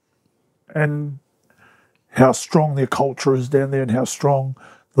Melbourne and how strong their culture is down there and how strong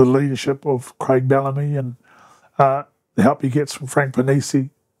the leadership of Craig Bellamy and the help he gets from Frank Panisi,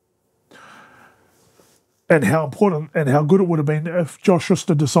 and how important and how good it would have been if Josh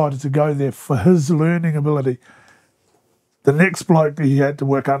Schuster decided to go there for his learning ability The next bloke that he had to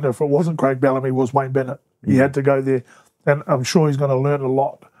work under, if it wasn't Craig Bellamy, was Wayne Bennett. He had to go there, and I'm sure he's going to learn a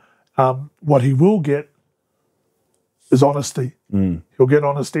lot. What he will get is honesty. He'll get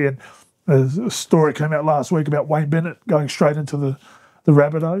honesty, and a story came out last week about Wayne Bennett going straight into the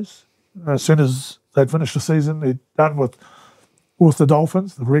Rabbitohs. As soon as they'd finished the season, he'd done with the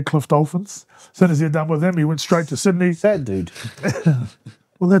Dolphins, the Redcliffe Dolphins. As soon as he had done with them, he went straight to Sydney. Sad dude.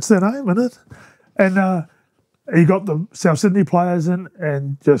 Well, that's their name, isn't it? And he got the South Sydney players in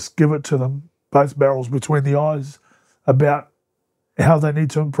and just give it to them, both barrels between the eyes, about how they need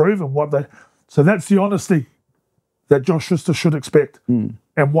to improve and what they... So that's the honesty that Josh Schuster should expect and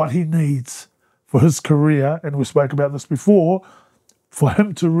what he needs for his career, and we spoke about this before, for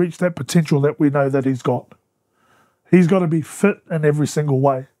him to reach that potential that we know that he's got. He's got to be fit in every single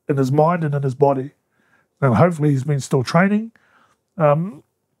way, in his mind and in his body. And hopefully he's been still training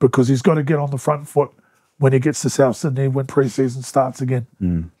because he's got to get on the front foot when he gets to South Sydney when pre-season starts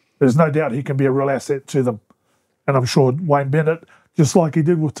again. There's no doubt he can be a real asset to them. And I'm sure Wayne Bennett, just like he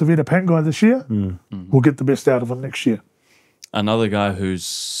did with Tavita Pangai this year, will get the best out of him next year. Another guy who's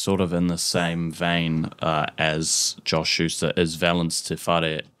sort of in the same vein as Josh Schuster is Valence Te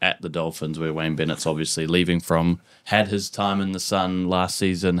Whare at the Dolphins, where Wayne Bennett's obviously leaving from. Had his time in the sun last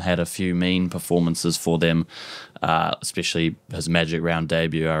season, had a few mean performances for them, especially his Magic Round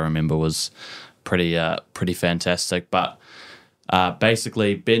debut, I remember, was pretty fantastic. But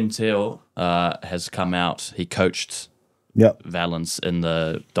basically, Ben Teo has come out. He coached Valence in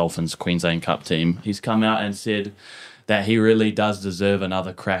the Dolphins Queensland Cup team. He's come out and said that he really does deserve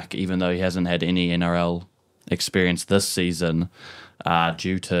another crack, even though he hasn't had any NRL experience this season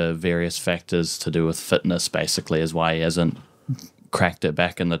due to various factors to do with fitness, basically, is why he hasn't cracked it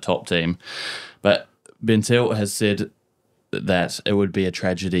back in the top team. But Ben Teo has said that it would be a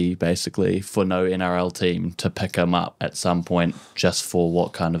tragedy, basically, for no NRL team to pick him up at some point just for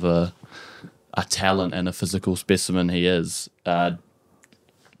what kind of a talent and a physical specimen he is.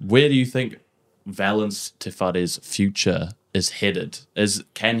 Where do you think Valence Te Whare's future is headed?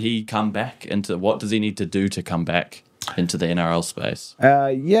 Can he come back into... What does he need to do to come back into the NRL space?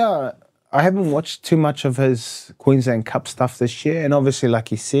 Yeah, I haven't watched too much of his Queensland Cup stuff this year, and obviously, like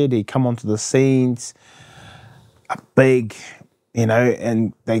he said, he come onto the scenes, a big,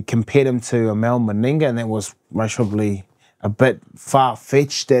 and they compared him to a Mal Meninga, and that was most probably a bit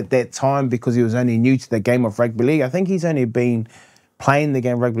far-fetched at that time because he was only new to the game of rugby league. I think he's only been playing the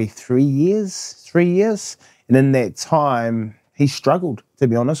game of rugby 3 years, and in that time, he struggled, to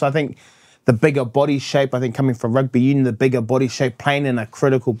be honest. I think the bigger body shape, coming from rugby union, the bigger body shape, playing in a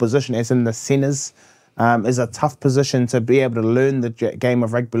critical position, as in the centres, is a tough position to be able to learn the game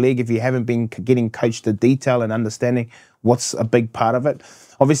of rugby league if you haven't been getting coached to detail and understanding what's a big part of it.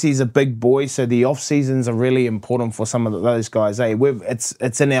 Obviously, he's a big boy, so the off-seasons are really important for some of those guys.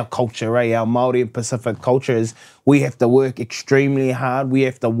 It's in our culture, our Māori and Pacific culture is we have to work extremely hard. We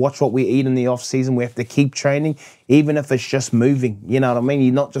have to watch what we eat in the off-season. We have to keep training, even if it's just moving. You know what I mean?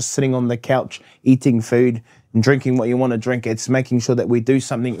 You're not just sitting on the couch eating food and drinking what you want to drink. It's making sure that we do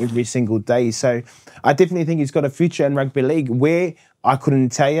something every single day. So I definitely think he's got a future in rugby league. Where I couldn't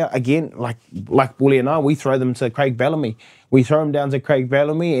tell you, again, like Bully and I, we throw them to Craig Bellamy. We throw him down to Craig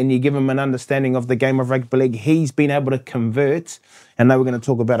Bellamy and you give him an understanding of the game of rugby league. He's been able to convert, and now we're going to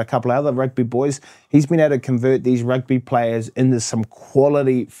talk about a couple of other rugby boys. He's been able to convert these rugby players into some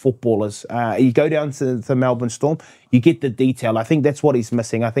quality footballers. You go down to the Melbourne Storm, you get the detail. I think that's what he's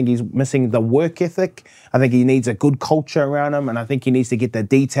missing. I think he's missing the work ethic. I think he needs a good culture around him, and I think he needs to get the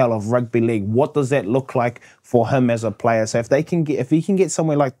detail of rugby league. What does that look like for him as a player? So if he can get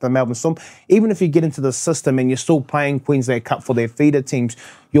somewhere like the Melbourne Storm, even if you get into the system and you're still playing Queensland Cup for their feeder teams,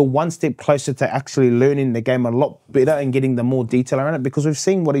 you're one step closer to actually learning the game a lot better and getting the more detail around it, because we've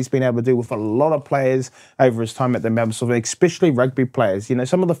seen what he's been able to do with a lot of players over his time at the Melbourne Storm, especially rugby players.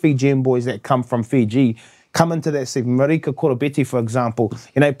 Some of the Fijian boys that come from Fiji come into that segment. Marika Korobeti, for example,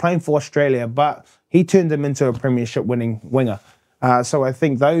 playing for Australia, but he turned him into a premiership winning winger. So I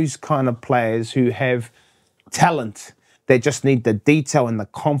think those kind of players who have talent, they just need the detail and the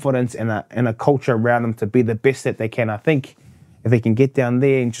confidence and a culture around them to be the best that they can. I think if they can get down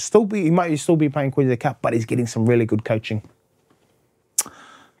there and he might still be playing Queensland Cup, but he's getting some really good coaching. Yeah,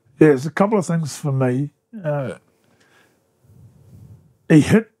 there's a couple of things for me. He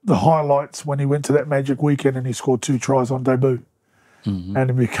hit the highlights when he went to that Magic weekend and he scored 2 tries on debut. Mm-hmm.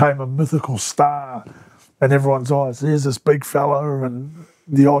 And he became a mythical star in everyone's eyes. There's this big fella and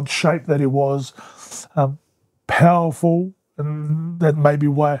the odd shape that he was, powerful, and that may be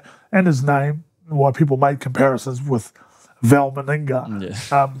why, and his name, why people made comparisons with Val Meninga,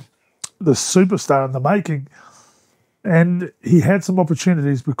 the superstar in the making. And he had some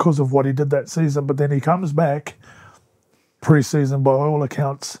opportunities because of what he did that season, but then he comes back pre-season, by all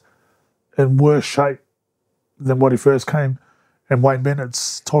accounts, in worse shape than what he first came. And Wayne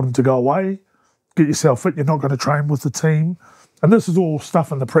Bennett's told him to go away, get yourself fit, you're not going to train with the team. And this is all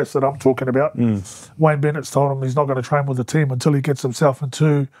stuff in the press that I'm talking about. Wayne Bennett's told him he's not going to train with the team until he gets himself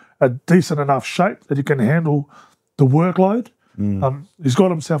into a decent enough shape that he can handle the workload. He's got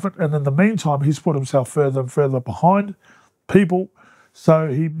himself in, and in the meantime, he's put himself further and further behind people.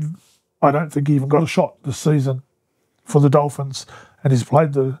 So I don't think he even got a shot this season for the Dolphins, and he's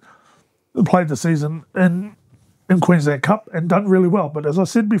played the season in Queensland Cup and done really well. But as I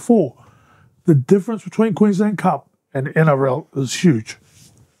said before, the difference between Queensland Cup and NRL is huge.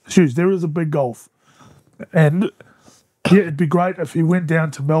 It's huge. There is a big gulf, and yeah, it'd be great if he went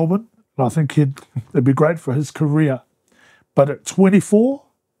down to Melbourne. I think it'd be great for his career. But at 24,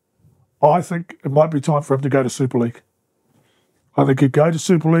 I think it might be time for him to go to Super League. I think he'd go to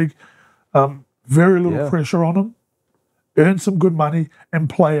Super League, very little pressure on him, earn some good money, and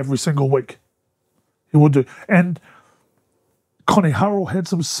play every single week. He would do. And Connie Hurrell had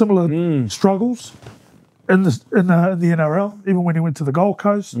some similar struggles in the NRL, even when he went to the Gold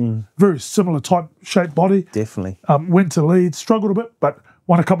Coast. Very similar type shaped body. Definitely. Went to Leeds, struggled a bit, but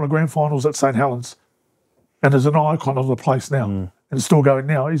won a couple of grand finals at St Helens. And is an icon of the place now, and still going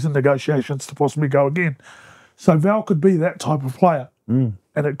now. He's in negotiations to possibly go again. So Val could be that type of player, and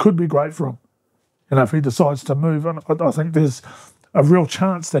it could be great for him. And if he decides to move, and I think there's a real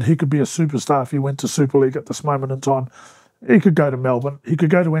chance that he could be a superstar if he went to Super League at this moment in time. He could go to Melbourne. He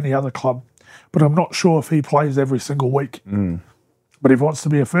could go to any other club, but I'm not sure if he plays every single week. But if he wants to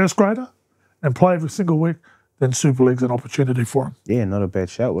be a first grader and play every single week, then Super League's an opportunity for him. Yeah, not a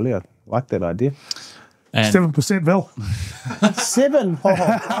bad shout, Willie. I like that idea. And 7%, Val. 7? Oh,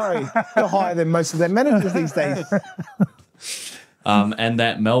 sorry. You're higher than most of their managers these days. And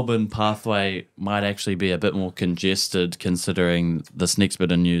that Melbourne pathway might actually be a bit more congested considering this next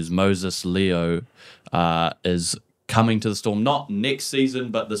bit of news. Moses Leo is coming to the Storm, not next season,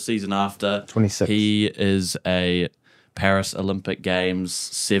 but the season after. 26. He is a Paris Olympic Games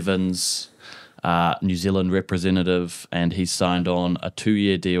Sevens New Zealand representative, and he signed on a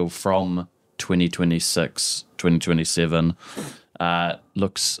 2-year deal from 2026, 2027.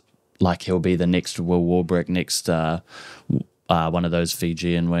 Looks like he'll be the next Will Warbrick, next one of those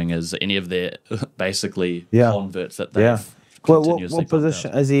Fijian wingers, any of their basically converts that they've continuously what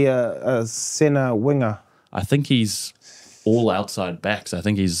position? Is he a centre winger? I think he's all outside backs. I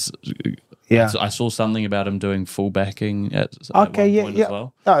think he's... I saw something about him doing full backing at one point as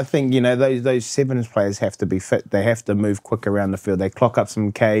well. I think, those Sevens players have to be fit. They have to move quick around the field. They clock up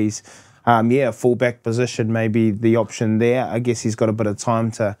some Ks. Full-back position may be the option there. I guess he's got a bit of time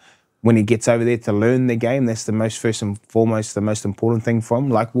to, when he gets over there, to learn the game. That's first and foremost, the most important thing for him.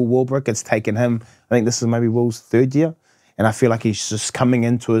 Like Will Warbrick, it's taken him, I think this is maybe Will's 3rd year, and I feel like he's just coming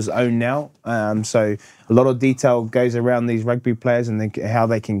into his own now. So a lot of detail goes around these rugby players and how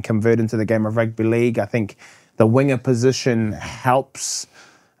they can convert into the game of rugby league. I think the winger position helps.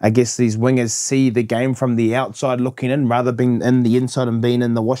 I guess these wingers see the game from the outside looking in rather than being in the inside and being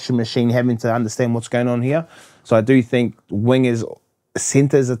in the washing machine having to understand what's going on here. So I do think wingers,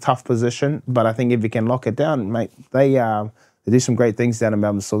 centre is a tough position, but I think if you can lock it down, mate, they do some great things down in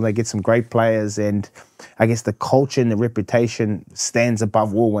Melbourne. So they get some great players, and I guess the culture and the reputation stands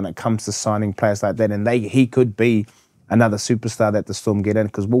above all when it comes to signing players like that. And he could be another superstar that the Storm get in,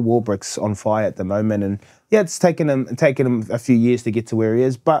 because Will Warbrick's on fire at the moment, and it's taken him a few years to get to where he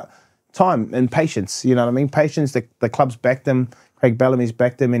is, but time and patience, you know what I mean? Patience. The club's backed him, Craig Bellamy's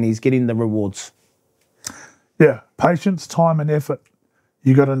backed him, and he's getting the rewards. Yeah, patience, time, and effort.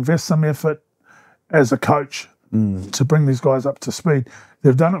 You got to invest some effort as a coach to bring these guys up to speed.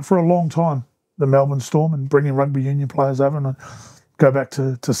 They've done it for a long time, the Melbourne Storm, and bringing rugby union players over. And I go back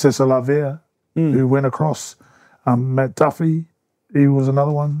to Cecil Lavere, who went across. Matt Duffy, he was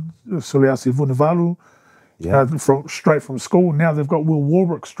another one. Suliasi Vunivalu, straight from school. Now they've got Will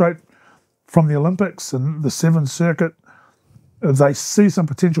Warbrick straight from the Olympics and the Sevens circuit. They see some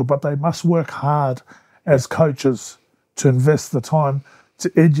potential, but they must work hard as coaches to invest the time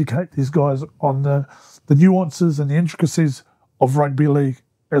to educate these guys on the nuances and the intricacies of rugby league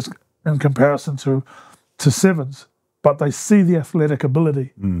as in comparison to Sevens. But they see the athletic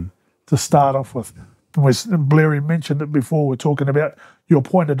ability to start off with. Blairy mentioned it before. We're talking about your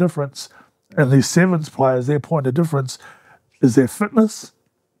point of difference, and these Sevens players, their point of difference is their fitness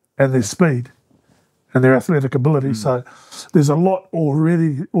and their speed and their athletic ability. So there's a lot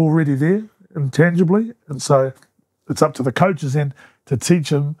already there intangibly, and so it's up to the coaches then to teach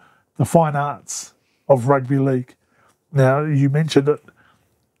them the fine arts of rugby league. Now, you mentioned it.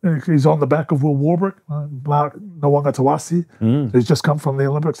 He's on the back of Will Warbrick, Mark Nawanga-Tawasi, who's just come from the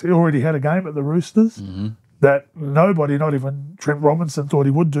Olympics. He already had a game at the Roosters that nobody, not even Trent Robinson, thought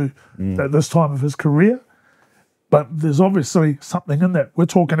he would do at this time of his career. But there's obviously something in that. We're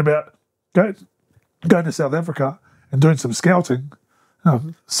talking about going to South Africa and doing some scouting.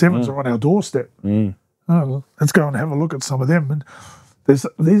 Sevens are on our doorstep. Let's go and have a look at some of them. And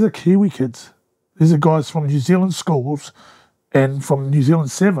these are Kiwi kids. These are guys from New Zealand schools and from New Zealand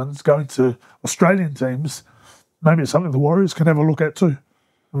sevens going to Australian teams. Maybe it's something the Warriors can have a look at too.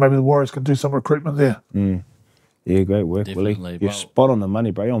 And maybe the Warriors can do some recruitment there. Yeah, great work, Definitely. Willie. You're spot on the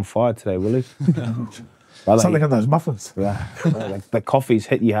money, bro. You're on fire today, Willie. Brother, Something in those muffins. the coffee's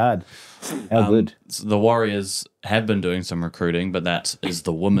hit you hard. How good. So the Warriors have been doing some recruiting, but that is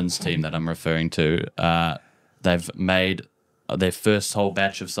the women's team that I'm referring to. They've made their first whole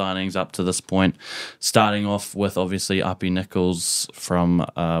batch of signings up to this point, starting off with obviously Api Nichols from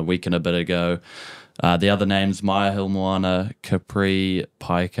a week and a bit ago. The other names, Maya Hilmoana, Capri,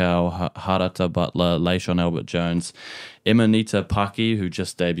 Paikau, Harata Butler, Leishon Albert-Jones, Emanita Paki, who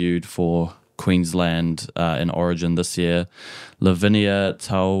just debuted for Queensland in Origin this year, Lavinia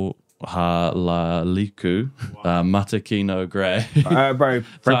Tauhalaliku, Matakino Gray. Bro,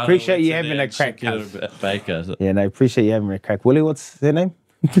 appreciate you having a crack. Baker. Yeah, no, appreciate you having a crack. Willie, what's their name?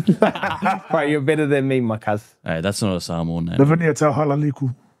 Bro, you're better than me, my cuz. Hey, that's not a Samoan name. Lavinia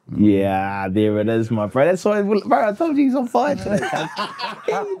Tauhalaliku. Yeah, there it is, my bro. That's why, bro, I told you he's on fire today.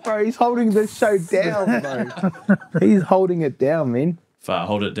 Bro, he's holding this show down, bro. He's holding it down, man.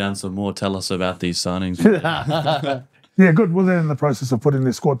 Hold it down some more. Tell us about these signings. Yeah, good. Well, they're in the process of putting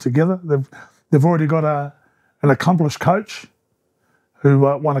their squad together. They've already got an accomplished coach who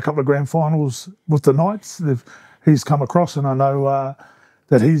won a couple of grand finals with the Knights. He's come across, and I know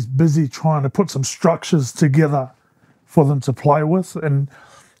that he's busy trying to put some structures together for them to play with. And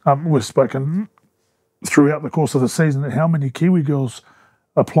we've spoken throughout the course of the season how many Kiwi girls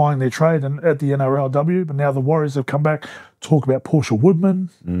applying their trade and at the NRLW, but now the Warriors have come back. Talk about Portia Woodman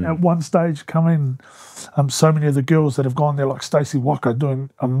at one stage coming. So many of the girls that have gone there, like Stacey Waka, doing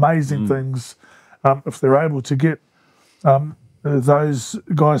amazing things. If they're able to get those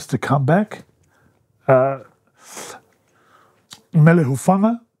guys to come back, Mele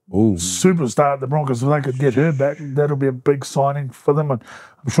Hufanga, superstar at the Broncos, if they could get her back, that'll be a big signing for them. And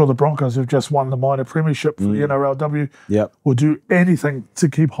I'm sure the Broncos have just won the minor premiership for the NRLW. Will do anything to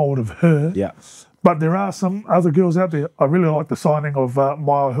keep hold of her. But there are some other girls out there. I really like the signing of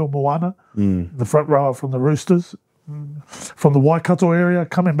Maya Hilmoana, the front rower from the Roosters, from the Waikato area,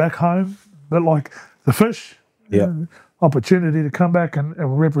 coming back home. But like the Fish, opportunity to come back and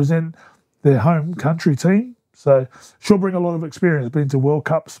represent their home country team. So she'll bring a lot of experience, been to World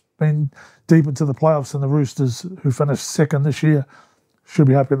Cups, been deep into the playoffs, and the Roosters, who finished second this year, should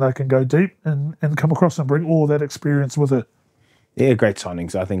be hoping they can go deep and come across and bring all that experience with her. Yeah, great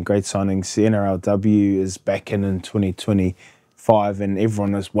signings. I think great signings. The NRLW is back in 2025, and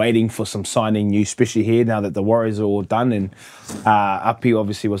everyone is waiting for some signing news, especially here now that the Warriors are all done. And Api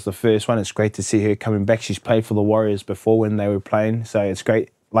obviously was the first one. It's great to see her coming back. She's played for the Warriors before when they were playing, so it's great.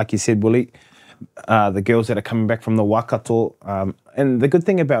 Like you said, Willie, the girls that are coming back from the Waikato. And the good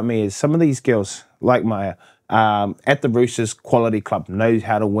thing about me is some of these girls, like Maya, at the Roosters quality club, knows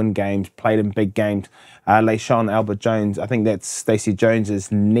how to win games, played in big games. Leishon Albert-Jones, I think that's Stacey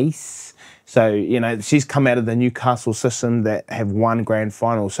Jones's niece. So, you know, she's come out of the Newcastle system that have won grand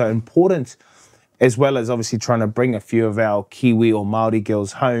final. So important, as well as obviously trying to bring a few of our Kiwi or Māori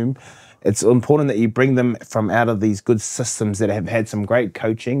girls home. It's important that you bring them from out of these good systems that have had some great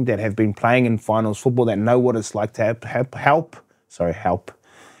coaching, that have been playing in finals football, that know what it's like to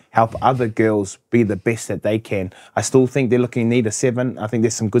help other girls be the best that they can. I still think they're need a 7. I think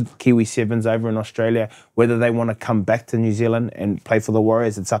there's some good Kiwi 7s over in Australia. Whether they want to come back to New Zealand and play for the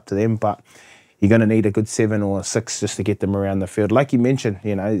Warriors, it's up to them. But you're going to need a good 7 or a 6 just to get them around the field. Like you mentioned,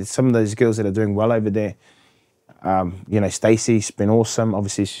 you know, some of those girls that are doing well over there. You know, Stacey's been awesome.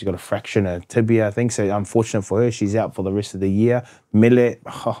 Obviously, she's got a fraction of tibia, I think. So unfortunate for her, she's out for the rest of the year. Millet,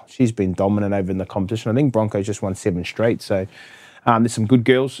 she's been dominant over in the competition. I think Broncos just won 7 straight. So there's some good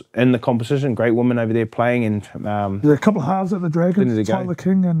girls in the competition. Great women over there playing. And there's a couple of halves at the Dragons, Tyler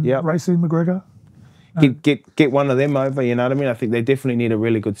King and Racine McGregor. Get one of them over, you know what I mean? I think they definitely need a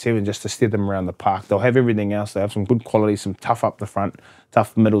really good 7 just to steer them around the park. They'll have everything else. They have some good quality, some tough up the front,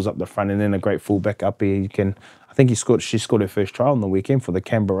 tough middles up the front, and then a great fullback up here. I think she scored her first try on the weekend for the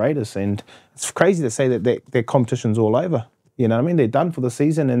Canberra Raiders, and it's crazy to say that their competition's all over. You know what I mean? They're done for the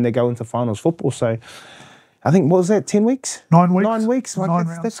season and they go into finals football. So I think, what was that, 10 weeks? 9 weeks. 9 weeks. Like,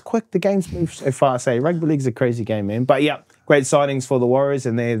 9 that's quick. The game's moved so fast. Rugby league's a crazy game, man. But yeah, great signings for the Warriors,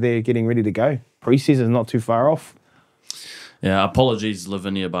 and they're getting ready to go. Pre-season's not too far off. Yeah, apologies,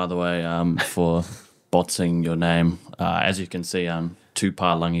 Lavinia, by the way, for botching your name. As you can see, I'm too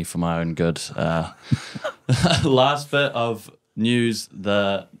palangi for my own good. Last bit of news,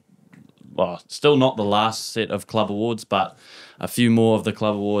 still not the last set of club awards, but a few more of the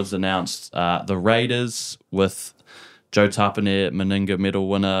club awards announced. The Raiders with Joe Tapine, Meninga Medal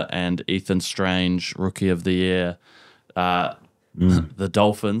winner, and Ethan Strange, Rookie of the Year. The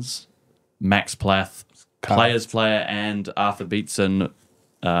Dolphins, Max Plath, Players Player, and Arthur Beetson,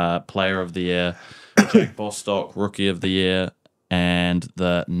 Player of the Year. Jack Bostock, Rookie of the Year. And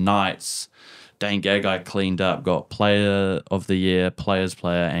the Knights, Dane Gagai cleaned up, got Player of the Year, Players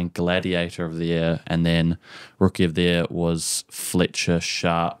Player, and Gladiator of the Year. And then Rookie of the Year was Fletcher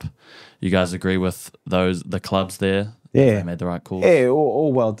Sharp. You guys agree with the clubs there? Yeah. They made the right calls? Yeah,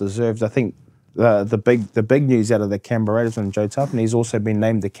 all well deserved. I think the big news out of the Canberra Raiders and Joe Tapine, he's also been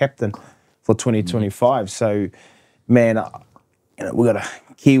named the captain for 2025. So, man, we've got a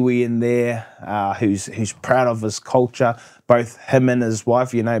Kiwi in there who's proud of his culture. Both him and his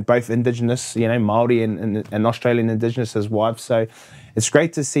wife, both Indigenous, Māori and Australian Indigenous, his wife. So it's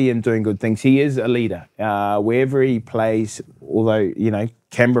great to see him doing good things. He is a leader. Wherever he plays, although,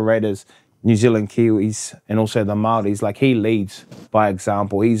 Canberra Raiders, New Zealand Kiwis, and also the Māoris, like, he leads by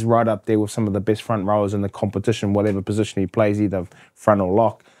example. He's right up there with some of the best front rowers in the competition, whatever position he plays, either front or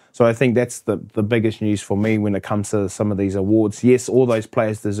lock. So I think that's the biggest news for me when it comes to some of these awards. Yes, all those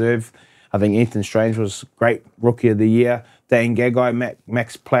players deserve. I think Ethan Strange was great, Rookie of the Year. Dane Gagai,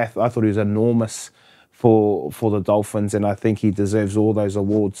 Max Plath, I thought he was enormous for the Dolphins, and I think he deserves all those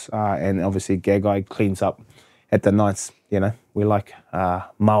awards. And obviously Gagai cleans up at the Knights. We like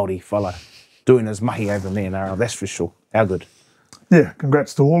Māori fella doing his mahi over there in NRL, that's for sure. How good. Yeah,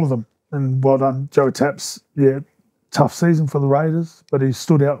 congrats to all of them. And well done, Joe Taps. Yeah, tough season for the Raiders, but he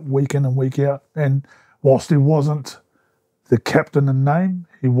stood out week in and week out. And whilst he wasn't the captain in name,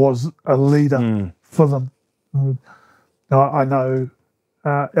 he was a leader for them. Now, I know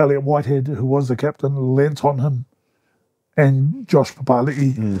Elliot Whitehead, who was the captain, lent on him and Josh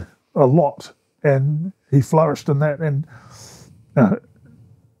Papali'i a lot, and he flourished in that. And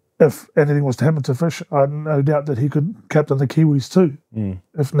if anything was to happen to Fish, I have no doubt that he could captain the Kiwis too,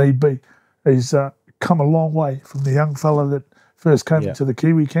 if need be. He's come a long way from the young fella that first came into the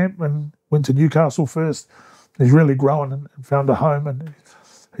Kiwi camp and went to Newcastle first. He's really grown and found a home, and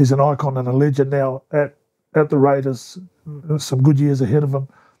he's an icon and a legend now at the Raiders. Some good years ahead of him.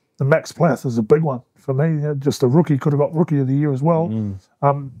 The Max Plath is a big one for me. Just a rookie, could have got Rookie of the Year as well.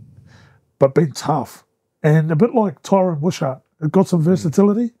 But been tough. And a bit like Tyron Wishart, it got some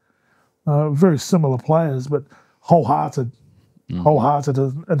versatility. Very similar players, but wholehearted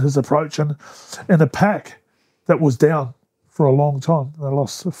in his approach, and in a pack that was down for a long time. They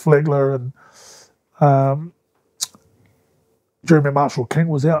lost Flegler, and Jeremy Marshall-King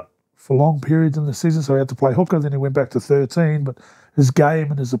was out for long periods in the season, so he had to play hooker. Then he went back to 13, but his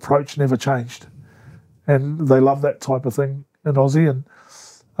game and his approach never changed. And they love that type of thing in Aussie, and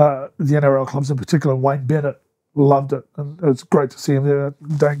the NRL clubs in particular. Wayne Bennett loved it, and it's great to see him there.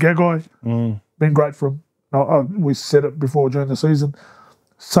 Dane Gagai, been great for him. We said it before during the season.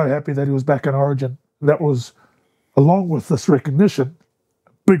 So happy that he was back in Origin. That was, along with this recognition,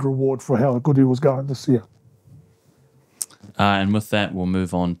 a big reward for how good he was going this year. And with that, we'll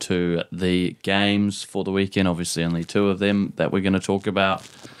move on to the games for the weekend. Obviously, only two of them that we're going to talk about.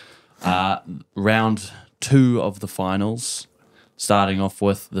 Round 2 of the finals, starting off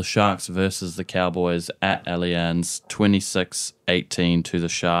with the Sharks versus the Cowboys at Allianz, 26-18 to the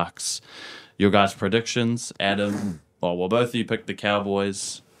Sharks. Your guys' predictions, Adam? Well, both of you picked the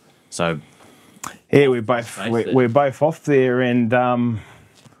Cowboys, so yeah, we're both off there, and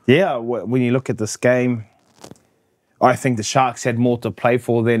when you look at this game, I think the Sharks had more to play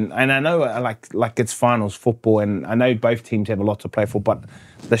for than, and I know like it's finals football, and I know both teams have a lot to play for, but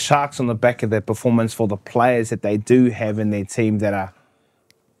the Sharks, on the back of their performance, for the players that they do have in their team that are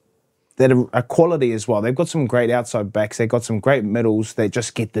quality as well. They've got some great outside backs. They've got some great middles. They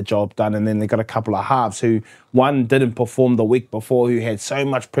just get the job done. And then they've got a couple of halves who, one didn't perform the week before, who had so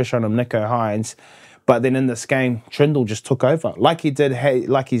much pressure on him, Nico Hines. But then in this game, Trindle just took over like he did,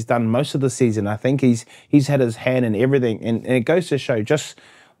 like he's done most of the season. I think he's had his hand in everything. And it goes to show, just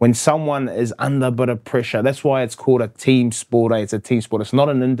when someone is under a bit of pressure, that's why it's called a team sport. It's a team sport. It's not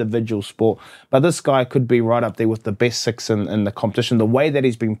an individual sport. But this guy could be right up there with the best 6 in the competition. The way that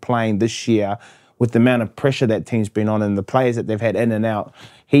he's been playing this year with the amount of pressure that team's been on and the players that they've had in and out,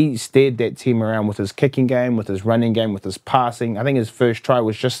 he steered that team around with his kicking game, with his running game, with his passing. I think his first try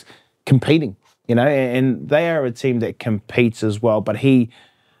was just competing, you know, and they are a team that competes as well, but he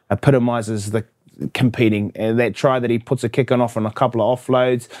epitomizes the competing. And that try that he puts a kick on off and a couple of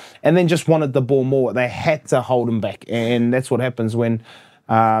offloads and then just wanted the ball more. They had to hold him back, and that's what happens when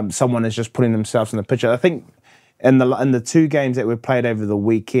someone is just putting themselves in the picture. I think in the 2 games that we played over the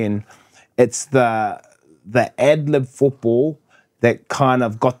weekend, it's the ad-lib football that kind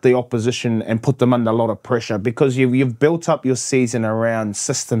of got the opposition and put them under a lot of pressure, because you've built up your season around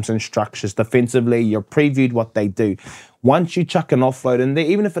systems and structures defensively. You've previewed what they do. Once you chuck an offload in there,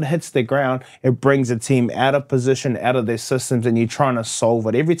 even if it hits the ground, it brings a team out of position, out of their systems, and you're trying to solve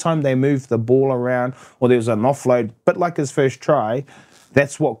it. Every time they move the ball around or there's an offload, but like his first try,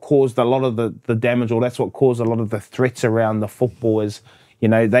 that's what caused a lot of the damage, or that's what caused a lot of the threats around the football. Is, you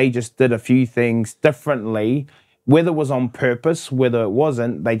know, they just did a few things differently. Whether it was on purpose, whether it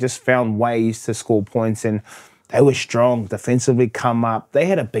wasn't, they just found ways to score points, and they were strong defensively, come up. They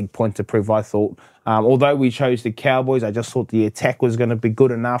had a big point to prove, I thought. Although we chose the Cowboys, I just thought the attack was going to be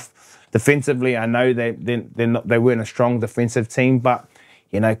good enough. Defensively, I know they weren't a strong defensive team, but,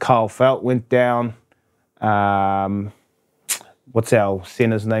 you know, Kyle Felt went down. What's our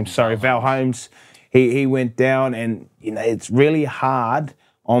center's name? Sorry, Val Holmes. He went down, and, you know, it's really hard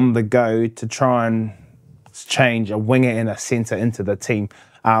on the go to try and change a winger and a centre into the team.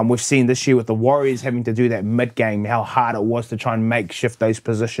 We've seen this year with the Warriors having to do that mid-game, how hard it was to try and makeshift those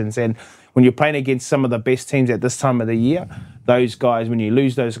positions. And when you're playing against some of the best teams at this time of the year, those guys, when you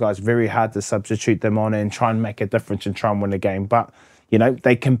lose those guys, very hard to substitute them on and try and make a difference and try and win a game. But, you know,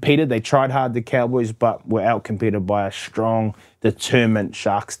 they competed, they tried hard, the Cowboys, but were out-competed by a strong, determined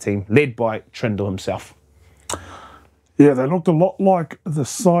Sharks team, led by Trindle himself. Yeah, they looked a lot like the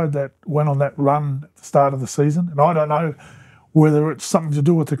side that went on that run at the start of the season. And I don't know whether it's something to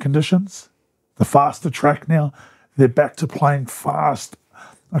do with the conditions, the faster track now. They're back to playing fast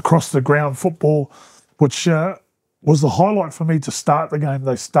across the ground football, which was the highlight for me to start the game.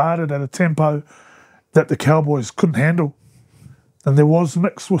 They started at a tempo that the Cowboys couldn't handle. And there was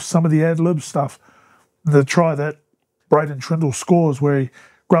mixed with some of the ad-lib stuff. The try that Braden Trindle scores where he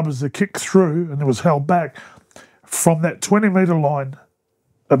grubbers the kick through and it was held back. From that 20-metre line,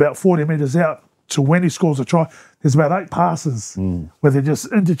 about 40 metres out, to when he scores a try, there's about 8 passes where they're just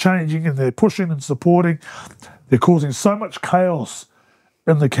interchanging and they're pushing and supporting. They're causing so much chaos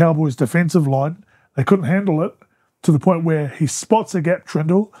in the Cowboys' defensive line, they couldn't handle it, to the point where he spots a gap,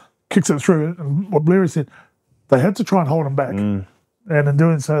 Trindle, kicks it through, and what Blair said, they had to try and hold him back. And in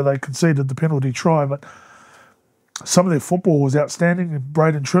doing so, they conceded the penalty try. But some of their football was outstanding. And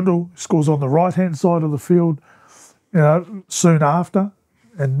Braden Trindle scores on the right-hand side of the field, you know, soon after.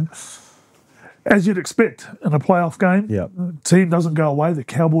 And as you'd expect in a playoff game, the team doesn't go away. The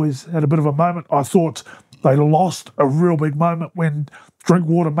Cowboys had a bit of a moment. I thought they lost a real big moment when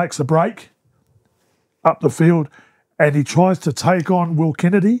Drinkwater makes a break up the field and he tries to take on Will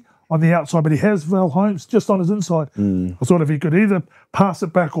Kennedy on the outside, but he has Val Holmes just on his inside. I thought if he could either pass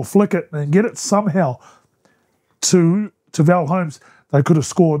it back or flick it and get it somehow to Val Holmes, they could have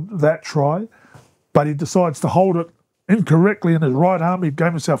scored that try. But he decides to hold it incorrectly in his right arm. He gave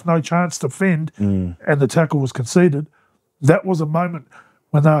himself no chance to fend, and the tackle was conceded. That was a moment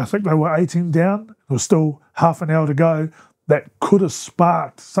when I think they were 18 down. There was still half an hour to go. That could have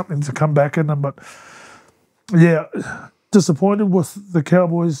sparked something to come back in them. But, yeah, disappointed with the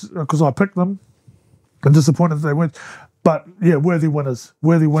Cowboys because I picked them, and disappointed that they went. But, yeah, worthy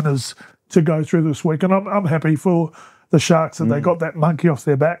winners to go through this week. And I'm happy for the Sharks that they got that monkey off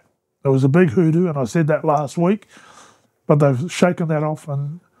their back. It was a big hoodoo, and I said that last week. But they've shaken that off,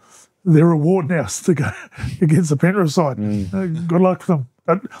 and their reward now is to go against the Penrith side. Good luck to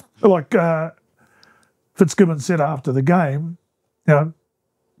them. Like Fitzgibbon said after the game, you know,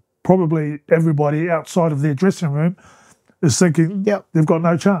 probably everybody outside of their dressing room is thinking, they've got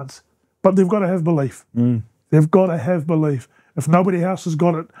no chance. But they've got to have belief. They've got to have belief. If nobody else has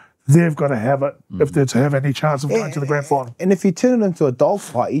got it, they've got to have it if they're to have any chance of going to the grand final. And if you turn it into a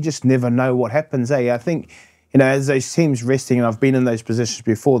dogfight, you just never know what happens, I think, you know, as those teams resting, and I've been in those positions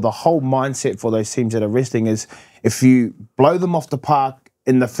before, the whole mindset for those teams that are resting is if you blow them off the park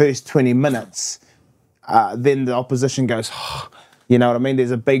in the first 20 minutes, then the opposition goes, oh, you know what I mean?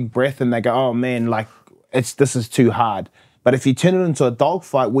 There's a big breath and they go, oh man, like this is too hard. But if you turn it into a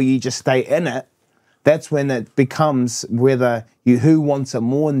dogfight where you just stay in it, that's when it becomes who wants it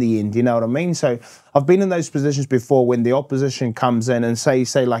more in the end, you know what I mean? So I've been in those positions before when the opposition comes in and say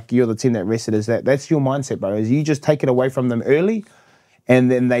like you're the team that rested, that's your mindset, bro, is you just take it away from them early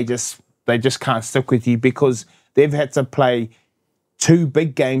and then they they just can't stick with you because they've had to play 2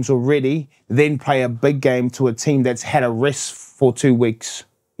 big games already, then play a big game to a team that's had a rest for 2 weeks.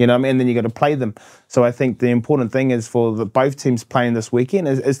 You know what I mean? And then you got to play them. So I think the important thing is for both teams playing this weekend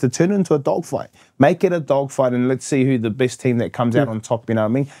is to turn it into a dogfight. Make it a dogfight and let's see who the best team that comes out on top, you know what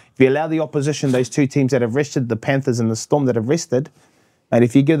I mean? If you allow the opposition, those 2 teams that have rested, the Panthers and the Storm that have rested, and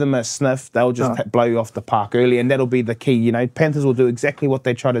if you give them a sniff, they'll just blow you off the park early, and that'll be the key. You know, Panthers will do exactly what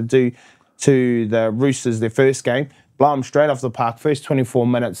they try to do to the Roosters their first game, blow them straight off the park, first 24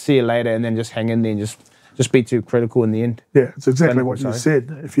 minutes, see you later, and then just hang in there and just be too critical in the end. Yeah, it's exactly what you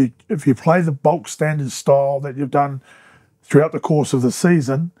said. If you play the bulk standard style that you've done throughout the course of the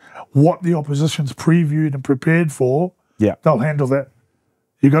season, what the opposition's previewed and prepared for, they'll handle that.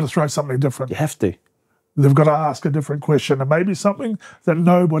 You've got to throw something different. You have to. They've got to ask a different question and maybe something that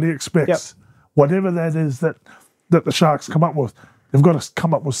nobody expects. Whatever that is that the Sharks come up with, they've got to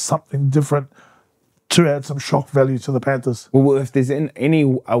come up with something different to add some shock value to the Panthers. Well, if there's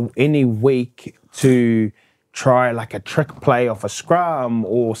any week to try like a trick play off a scrum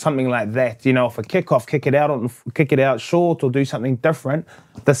or something like that, you know, off a kickoff, kick it out short or do something different,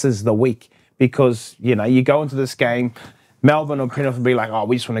 this is the week. Because, you know, you go into this game, Melbourne or Penrith will be like, oh,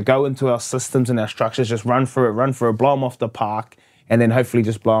 we just want to go into our systems and our structures, just run through it, blow them off the park, and then hopefully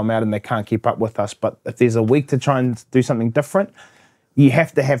just blow them out and they can't keep up with us. But if there's a week to try and do something different, you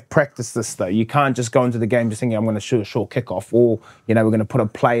have to have practice this, though. You can't just go into the game just thinking, I'm going to shoot a short kickoff or, you know, we're going to put a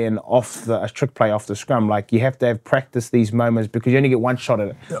play in a trick play off the scrum. Like, you have to have practice these moments because you only get one shot at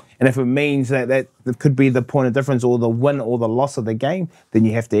it. And if it means that could be the point of difference or the win or the loss of the game, then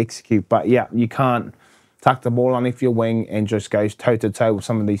you have to execute. But, yeah, you can't tuck the ball underneath your wing and just go toe-to-toe with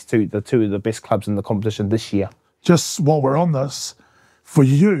some of these two of the best clubs in the competition this year. Just while we're on this, for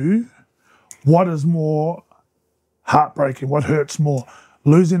you, what is more heartbreaking? What hurts more?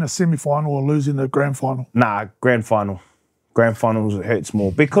 Losing a semi-final or losing a grand final? Nah, grand final. Grand finals hurts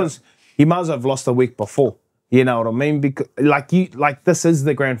more because you might as well have lost a week before. You know what I mean? Because this is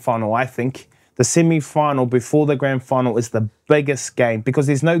the grand final, I think. The semi-final before the grand final is the biggest game because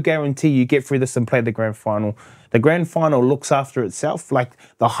there's no guarantee you get through this and play the grand final. The grand final looks after itself. Like,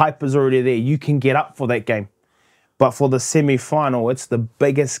 the hype is already there. You can get up for that game. But for the semi-final, it's the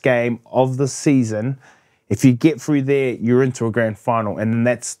biggest game of the season. If you get through there, you're into a grand final, and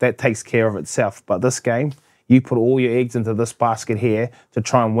that takes care of itself. But this game, you put all your eggs into this basket here to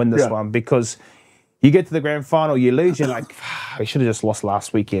try and win this one because you get to the grand final, you lose, you're like, I should have just lost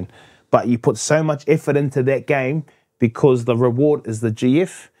last weekend. But you put so much effort into that game because the reward is the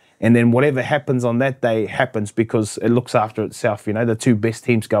GF, and then whatever happens on that day happens because it looks after itself. You know, the 2 best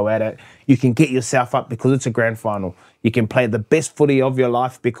teams go at it. You can get yourself up because it's a grand final. You can play the best footy of your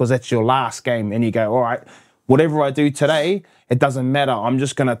life because that's your last game. And you go, all right, whatever I do today, it doesn't matter. I'm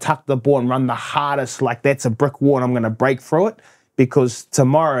just going to tuck the ball and run the hardest like that's a brick wall and I'm going to break through it because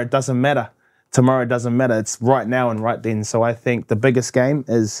tomorrow it doesn't matter. Tomorrow it doesn't matter. It's right now and right then. So I think the biggest game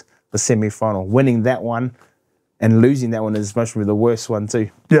is the semi-final. Winning that one and losing that one is mostly the worst one too.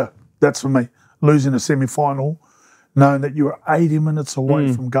 Yeah, that's for me. Losing a semi-final, knowing that you were 80 minutes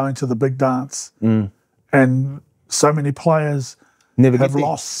away from going to the big dance. And so many players have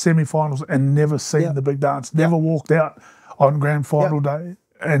lost semi-finals and never seen the big dance, never walked out on grand final day.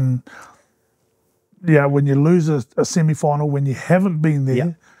 And, when you lose a semi-final, when you haven't been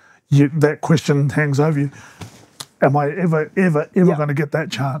there, that question hangs over you. Am I ever going to get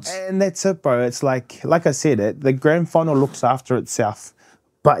that chance? And that's it, bro. It's like I said, the grand final looks after itself,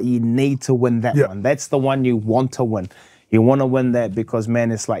 but you need to win that one. That's the one you want to win. You want to win that because,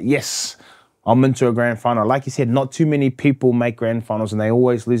 man, it's like, yes, I'm into a grand final. Like you said, not too many people make grand finals and they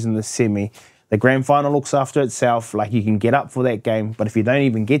always lose in the semi. The grand final looks after itself. Like, you can get up for that game, but if you don't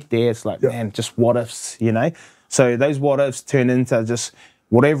even get there, it's like, man, just what ifs, you know? So those what ifs turn into just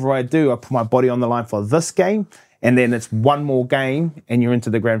whatever I do, I put my body on the line for this game. And then it's one more game and you're into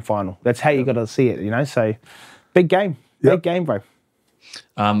the grand final. That's how you got to see it, you know? So, big game. Big game, bro.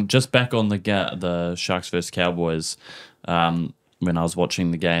 Just back on the Sharks versus Cowboys, when I was watching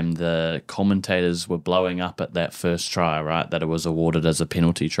the game, the commentators were blowing up at that first try, right? That it was awarded as a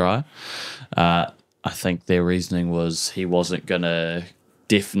penalty try. I think their reasoning was he wasn't going to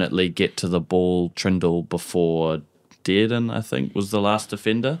definitely get to the ball, Trindle, before Dearden, I think, was the last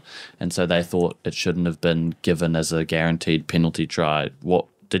defender, and so they thought it shouldn't have been given as a guaranteed penalty try. What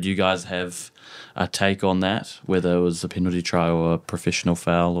did you guys have a take on that, whether it was a penalty try or a professional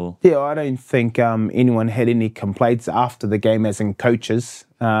foul? Or I don't think anyone had any complaints after the game, as in coaches,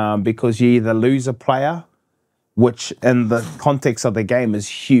 because you either lose a player, which in the context of the game is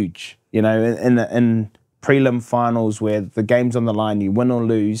huge. You know, in prelim finals where the game's on the line, you win or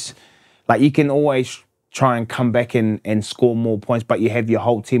lose. Like, you can always try and come back and score more points, but you have your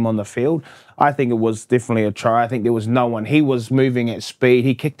whole team on the field. I think it was definitely a try. I think there was no one. He was moving at speed.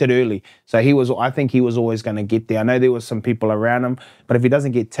 He kicked it early. So I think he was always going to get there. I know there was some people around him, but if he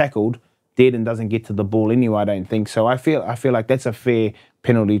doesn't get tackled dead and doesn't get to the ball anyway, I don't think so. I feel like that's a fair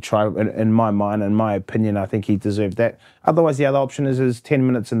penalty try in my mind, in my opinion. I think he deserved that. Otherwise, the other option is 10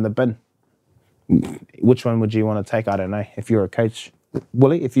 minutes in the bin. Which one would you want to take? I don't know. If you're a coach,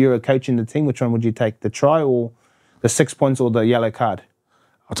 Willie, if you're a coach in the team, which one would you take? The try or the 6 points or the yellow card?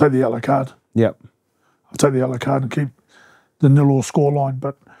 I'll take the yellow card. Yep. I'll take the yellow card and keep the 0-0 scoreline.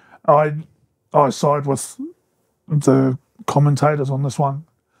 But I side with the commentators on this one.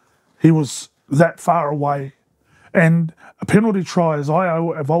 He was that far away. And a penalty try, as I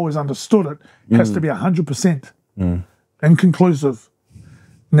have always understood it, has to be 100% inconclusive.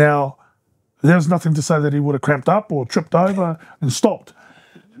 Now, there's nothing to say that he would have cramped up or tripped over and stopped.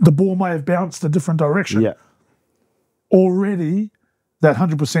 The ball may have bounced a different direction. Yeah. Already, that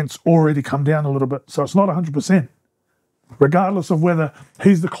 100%'s already come down a little bit. So it's not 100%, regardless of whether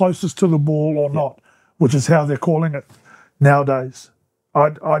he's the closest to the ball or not, which is how they're calling it nowadays.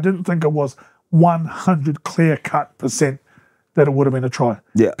 I didn't think it was 100 clear-cut % that it would have been a try.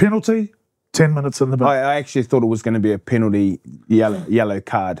 Yeah. Penalty, 10 minutes in the bin. I actually thought it was going to be a penalty yellow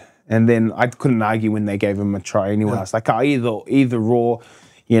card. And then I couldn't argue when they gave him a try anyway. I was like, either or,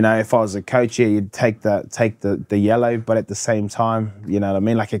 you know, if I was a coach, yeah, you'd take the yellow, but at the same time, you know what I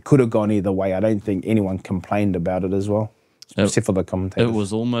mean? Like, it could have gone either way. I don't think anyone complained about it as well, except for the commentators. It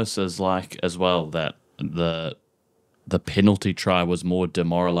was almost as well that the penalty try was more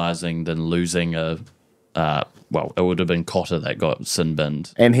demoralising than losing well, it would have been Cotter that got sin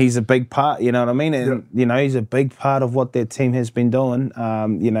binned. And he's a big part, you know what I mean? And, you know, he's a big part of what their team has been doing.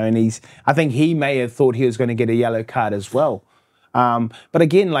 You know, and I think he may have thought he was going to get a yellow card as well. But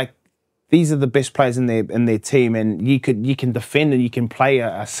again, like, these are the best players in their team, and you can defend and you can play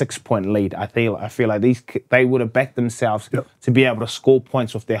a 6-point lead. I feel like they would have backed themselves to be able to score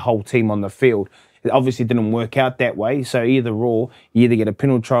points with their whole team on the field. It obviously didn't work out that way. So either or, you either get a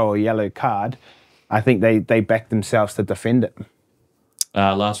penalty try or a yellow card. I think they backed themselves to defend it.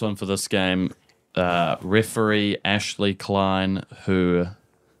 Last one for this game. Referee Ashley Klein, who,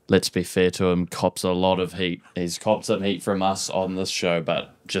 let's be fair to him, cops a lot of heat. He's copped some heat from us on this show,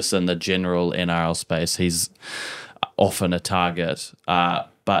 but just in the general NRL space, he's often a target.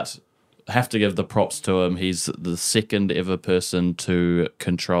 But have to give the props to him. He's the second ever person to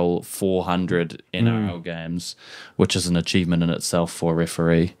control 400 NRL games, which is an achievement in itself for a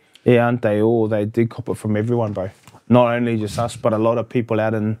referee. Yeah, aren't they all? They do cop it from everyone, bro. Not only just us, but a lot of people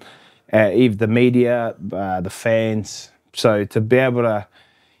out in the media, the fans. So to be able to,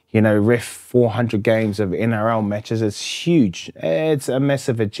 you know, ref 400 games of NRL matches, it's huge. It's a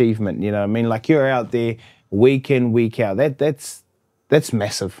massive achievement, you know what I mean? Like, you're out there week in, week out. That's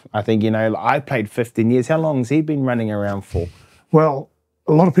massive. I think, you know, I played 15 years. How long has he been running around for? Well,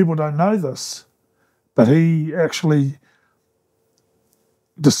 a lot of people don't know this, but he actually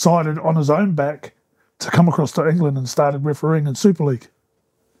decided on his own back to come across to England and started refereeing in Super League.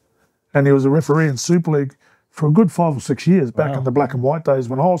 And he was a referee in Super League for a good 5 or 6 years back in the black and white days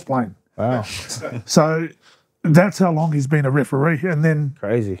when I was playing. Wow. So that's how long he's been a referee. And then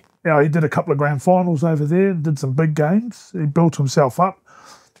crazy. You know, he did a couple of grand finals over there and did some big games. He built himself up.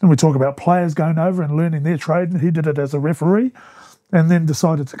 And we talk about players going over and learning their trade, and he did it as a referee and then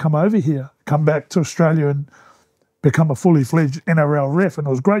decided to come over here, come back to Australia and become a fully fledged NRL ref. And it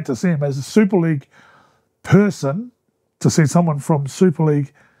was great to see him as a Super League person, to see someone from Super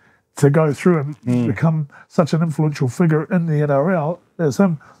League to go through and become such an influential figure in the NRL as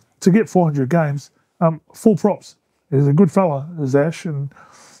him, to get 400 games. Full props. He's a good fella, is Ash, and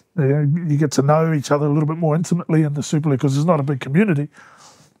you get to know each other a little bit more intimately in the Super League because it's not a big community.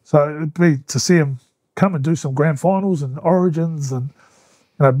 So it'd be to see him come and do some grand finals and origins and,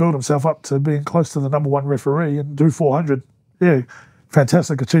 you know, build himself up to being close to the #1 referee and do 400. Yeah,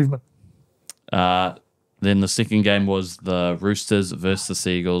 fantastic achievement. Then the second game was the Roosters versus the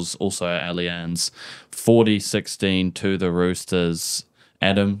Seagulls, also at Allianz. 40-16 to the Roosters.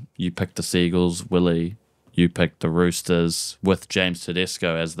 Adam, you picked the Seagulls. Willie, you picked the Roosters with James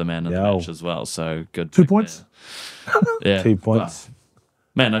Tedesco as the man of the match as well. So good. 2 points? Yeah. 2 points.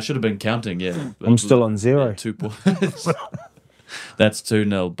 Man, I should have been counting, yeah. I'm still on 0. Yeah, 2 points. That's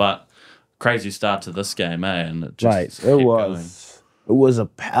 2-0. But crazy start to this game, eh? And it just it was a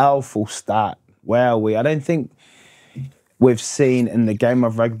powerful start. Wow, I don't think we've seen in the game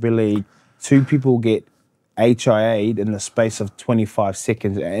of rugby league 2 people get HIA'd in the space of 25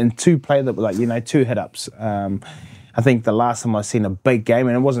 seconds and 2 play that, like, you know, 2 hit-ups. I think the last time I've seen a big game,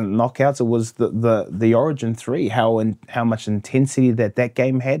 and it wasn't knockouts, it was the Origin 3, how much intensity that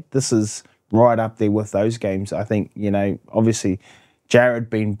game had. This is right up there with those games. I think, obviously Jared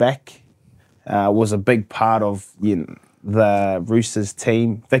being back was a big part of the Roosters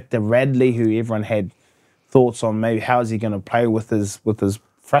team. Victor Radley, who everyone had thoughts on maybe how is he going to play with his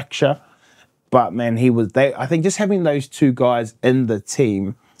fracture. But man, I think just having those two guys in the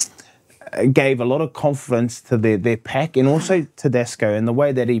team gave a lot of confidence to their pack, and also Tedesco and the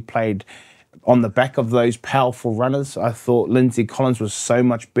way that he played on the back of those powerful runners. I thought Lindsay Collins was so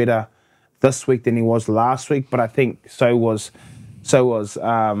much better this week than he was last week, but I think so was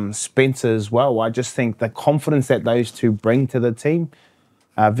Spencer as well. I just think the confidence that those two bring to the team,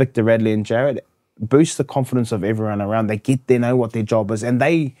 Victor Radley and Jared, boosts the confidence of everyone around. They know what their job is, and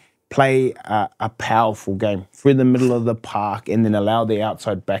they play a powerful game through the middle of the park and then allow the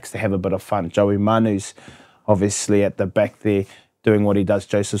outside backs to have a bit of fun. Joey Manu's obviously at the back there doing what he does.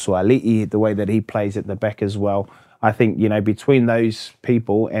 Joseph Suali'i, the way that he plays at the back as well. I think, between those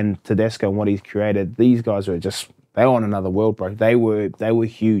people and Tedesco and what he's created, these guys were they were on another world, bro. They were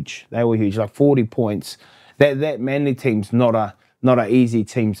huge. They were huge. Like 40 points. That Manly team's not an easy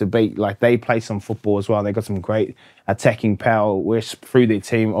team to beat. Like, they play some football as well. They got some great attacking power through their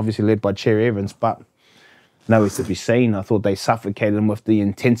team, obviously led by Cherry Evans, but nowhere to be seen. I thought they suffocated them with the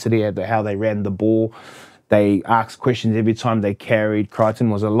intensity of how they ran the ball. They asked questions every time they carried. Crichton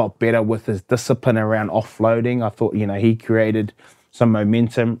was a lot better with his discipline around offloading. I thought, he created some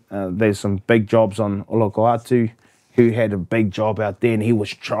momentum. There's some big jobs on Olokoatu, who had a big job out there, and he was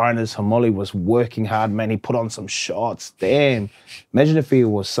trying his. Hamoli was working hard, man. He put on some shots. Damn. Imagine if he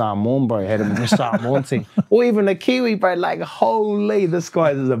was Samoan, bro. Had him in the Samoan team. Or even a Kiwi, bro. Like, holy, this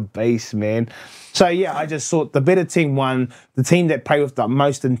guy is a beast, man. So, yeah, I just thought the better team won. The team that played with the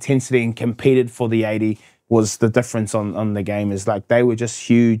most intensity and competed for the 80 was the difference on the game. Is like, they were just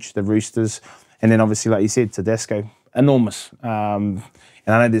huge, the Roosters. And then, obviously, like you said, Tedesco, enormous.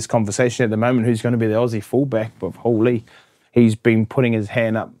 And I know there's conversation at the moment who's going to be the Aussie fullback, but holy, he's been putting his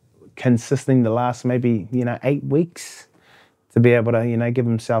hand up consistently the last maybe, 8 weeks to be able to, give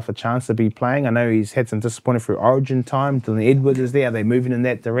himself a chance to be playing. I know he's had some disappointment through Origin time. Dylan Edwards is there. They're moving in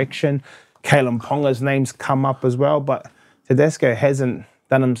that direction. Kalen Ponga's name's come up as well, but Tedesco hasn't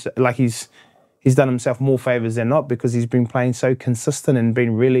done himself, like he's done himself more favours than not, because he's been playing so consistent and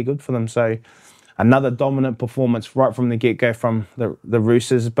been really good for them. So another dominant performance right from the get-go from the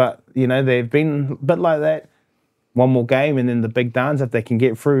Roosters. But, they've been a bit like that. One more game and then the big dance if they can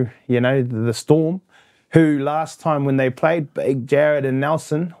get through, the Storm, who last time when they played, Big Jared and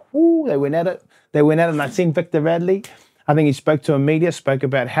Nelson, they went at it. And I've seen Victor Radley. I think he spoke to a media, spoke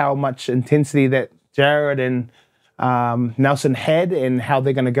about how much intensity that Jared and Nelson had and how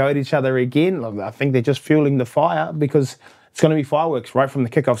they're going to go at each other again. I think they're just fueling the fire, because it's going to be fireworks right from the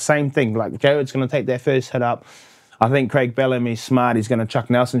kickoff. Same thing. Like, Jared's going to take that first hit up. I think Craig Bellamy's smart. He's going to chuck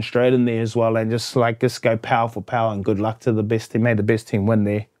Nelson straight in there as well, and just go power for power, and good luck to the best team. May the best team win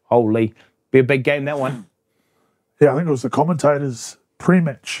there. Holy. Be a big game, that one. Yeah, I think it was the commentators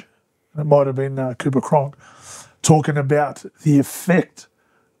pre-match. It might have been Cooper Cronk talking about the effect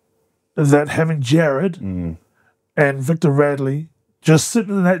that having Jared and Victor Radley just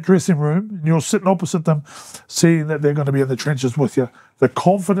sitting in that dressing room, and you're sitting opposite them, seeing that they're going to be in the trenches with you. The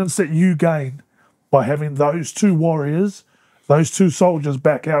confidence that you gain by having those two warriors, those two soldiers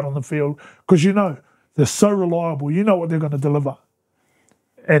back out on the field, because they're so reliable. You know what they're going to deliver.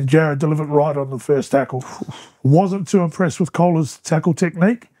 And Jared delivered right on the first tackle. Wasn't too impressed with Kohler's tackle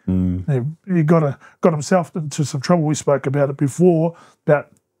technique. He got himself into some trouble. We spoke about it before,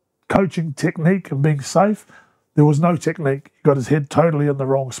 about coaching technique and being safe. There was no technique. He got his head totally in the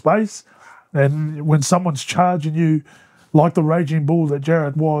wrong space. And when someone's charging you like the raging bull that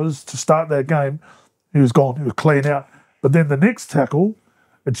Jared was to start that game, he was gone. He was clean out. But then the next tackle,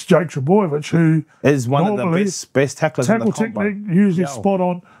 it's Jake Trbojevic, who is one of the best tacklers in the comp. Tackle technique, usually spot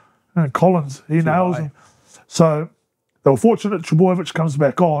on. And Collins, he nails him. So they were fortunate Trbojevic comes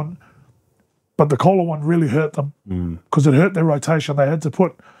back on, but the Kohler one really hurt them because it hurt their rotation. They had to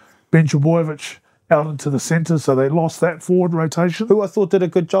put Ben Trbojevic out into the centre, so they lost that forward rotation. Who I thought did a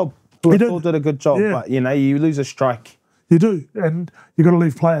good job. Yeah. But, you lose a strike. You do, and you've got to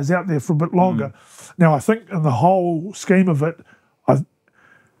leave players out there for a bit longer. Now, I think in the whole scheme of it,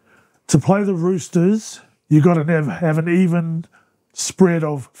 to play the Roosters, you've got to have an even spread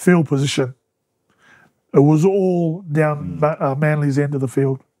of field position. It was all down Manly's end of the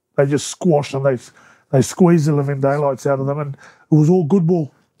field. They just squashed them. They squeezed the living daylights out of them, and it was all good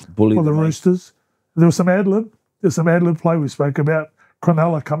ball for the Roosters. There was some ad-lib. There's some ad-lib play we spoke about.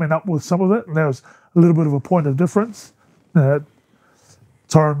 Cronulla coming up with some of it, and there was a little bit of a point of difference.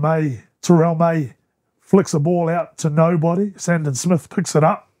 Terrell May flicks the ball out to nobody. Sandon Smith picks it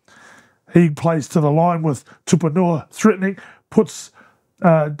up. He plays to the line with Tupanua threatening, puts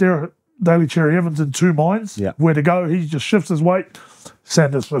Daly Cherry Evans in two minds where to go. He just shifts his weight.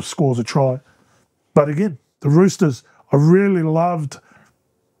 Sandon Smith scores a try. But again, the Roosters, I really loved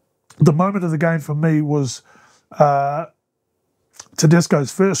the moment of the game for me was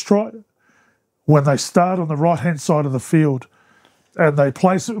Tedesco's first try when they start on the right-hand side of the field and they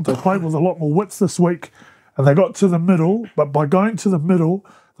played with a lot more width this week and they got to the middle, but by going to the middle,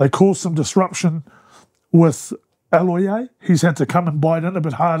 they caused some disruption with Aloye. He's had to come and bite in a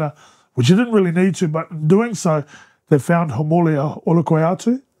bit harder, which he didn't really need to, but in doing so, they found Haumole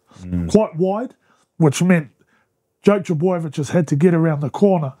Olukoiatu quite wide, which meant Joe Trbojevic has had to get around the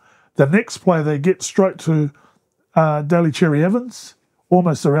corner. The next play, they get straight to Daly Cherry Evans,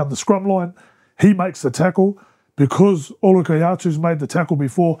 almost around the scrum line. He makes the tackle. Because Olukoiatu's made the tackle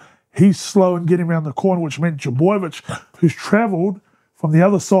before, he's slow in getting around the corner, which meant Trbojevic, who's travelled from the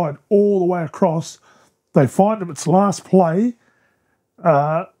other side all the way across, they find him. It's last play.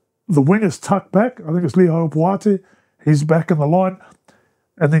 The wing is tucked back. I think it's Leo Puate. He's back in the line.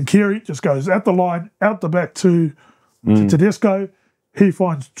 And then Kerry just goes out the line, out the back to Tedesco. He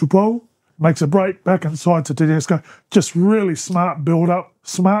finds Tupou, makes a break, back inside to Tedesco. Just really smart build-up,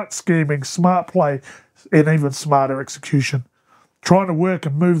 smart scheming, smart play, and even smarter execution. Trying to work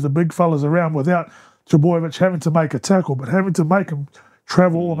and move the big fellas around without Trbojevic having to make a tackle, but having to make him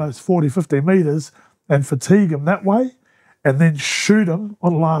travel almost 40, 50 metres and fatigue him that way, and then shoot him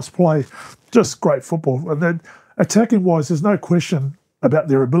on last play. Just great football. And then attacking-wise, there's no question about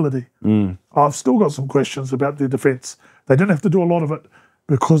their ability. I've still got some questions about their defence. They didn't have to do a lot of it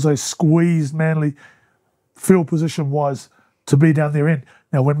because they squeezed Manly field position-wise to be down their end.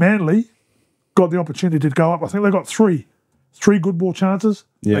 Now, when Manly got the opportunity to go up, I think they got three good ball chances.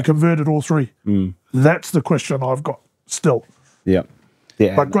 They converted all three. That's the question I've got still. Yeah.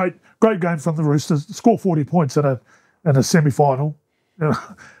 But great game from the Roosters. Score 40 points in a semi-final.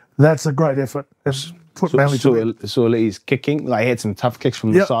 That's a great effort. And put Manly to it. So he's kicking. Like, he had some tough kicks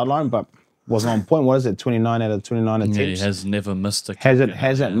from the sideline, but wasn't on point. What is it? 29 out of 29 attempts. Yeah, he has never missed a kick.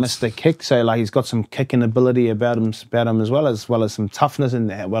 Hasn't missed a kick. So like, he's got some kicking ability about him as well as some toughness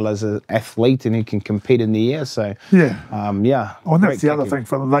and well as an athlete, and he can compete in the air. So and that's the other thing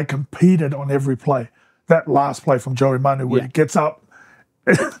for them. They competed on every play. That last play from Joey Manu where he gets up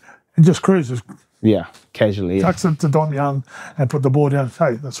and just cruises. Yeah, casually. Tucks it to Don Young and put the ball down.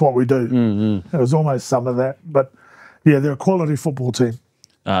 Hey, that's what we do. It was almost some of that. But yeah, they're a quality football team.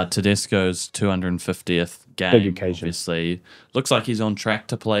 Tedesco's 250th game, Big occasion. obviously. Looks like he's on track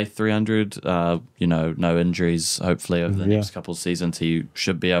to play 300. No injuries, hopefully, over the next couple of seasons. He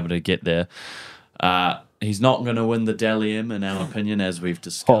should be able to get there. He's not going to win the Dally M, in our opinion, as we've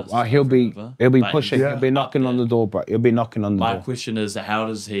discussed. He'll be pushing. He'll be knocking on the door, bro. He'll be knocking on the door. My question is, how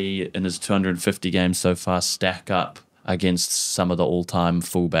does he, in his 250 games so far, stack up against some of the all-time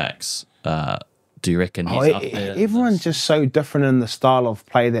fullbacks? Do you reckon he's up there? Everyone's just so different in the style of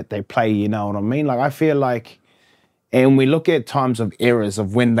play that they play, you know what I mean? Like, I feel like, and we look at times of errors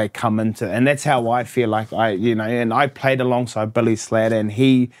of when they come into, and that's how I feel like and I played alongside Billy Slater, and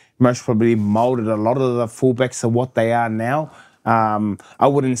he most probably molded a lot of the fullbacks to what they are now. I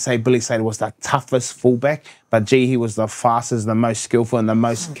wouldn't say Billy Slater was the toughest fullback, but gee, he was the fastest, the most skillful, and the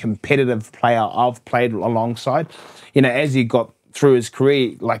most competitive player I've played alongside. You know, as he got through his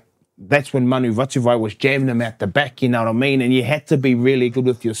career, like, that's when Manu Vatuvai was jamming him out the back, you know what I mean? And you had to be really good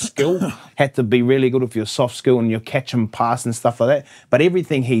with your skill, had to be really good with your soft skill and your catch and pass and stuff like that. But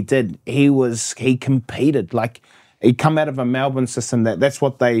everything he did, he competed. Like, he come out of a Melbourne system that's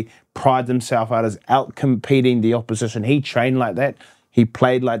what they pride themselves out as, out-competing the opposition. He trained like that. He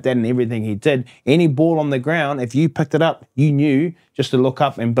played like that in everything he did. Any ball on the ground, if you picked it up, you knew just to look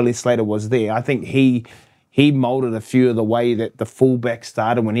up and Billy Slater was there. I think he molded a few of the way that the fullback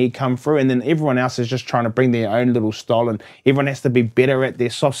started when he come through, and then everyone else is just trying to bring their own little style, and everyone has to be better at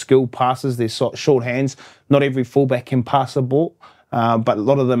their soft skill passes, their short hands. Not every fullback can pass a ball, but a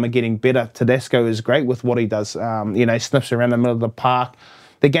lot of them are getting better. Tedesco is great with what he does. Sniffs around the middle of the park.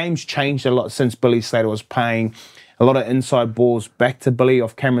 The game's changed a lot since Billy Slater was playing. A lot of inside balls back to Billy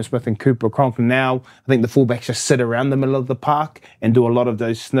off Cameron Smith and Cooper Cronk. Now, I think the fullbacks just sit around the middle of the park and do a lot of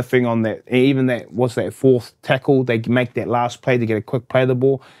those sniffing on that. Even that fourth tackle, they make that last play to get a quick play of the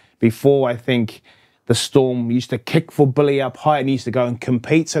ball. Before, I think the Storm used to kick for Billy up high and he used to go and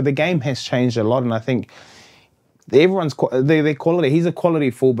compete. So the game has changed a lot, and I think everyone's their quality. He's a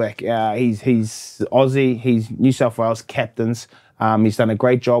quality fullback. He's Aussie. He's New South Wales captains. He's done a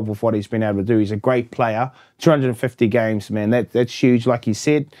great job with what he's been able to do. He's a great player. 250 games, man, that's huge. Like he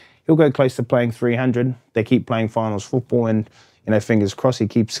said, he'll go close to playing 300. They keep playing finals football, and fingers crossed, he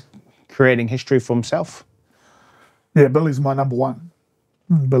keeps creating history for himself. Yeah, Billy's my number one.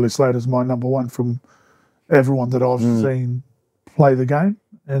 Billy Slater's my number one from everyone that I've seen play the game.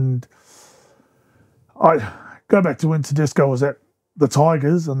 And I go back to when Tedesco was at the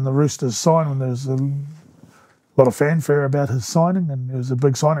Tigers and the Roosters signed, when there was a lot of fanfare about his signing, and it was a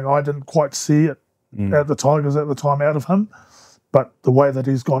big signing. I didn't quite see it at the Tigers at the time out of him, but the way that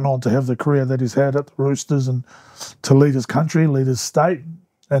he's gone on to have the career that he's had at the Roosters and to lead his country, lead his state,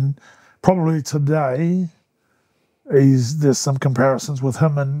 and probably today there's some comparisons with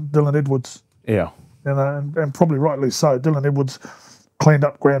him and Dylan Edwards. Yeah. And probably rightly so. Dylan Edwards cleaned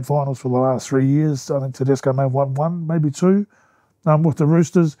up grand finals for the last 3 years. I think Tedesco may have won one, maybe two, with the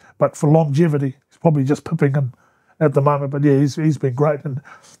Roosters. But for longevity, he's probably just pipping him at the moment. But yeah, he's been great. And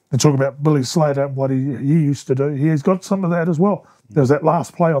talk about Billy Slater and what he used to do. He's got some of that as well. There was that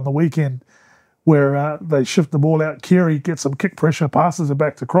last play on the weekend where they shift the ball out. Keary gets some kick pressure, passes it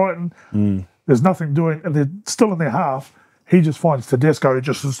back to Crichton. There's nothing doing, and they're still in their half. He just finds Tedesco, who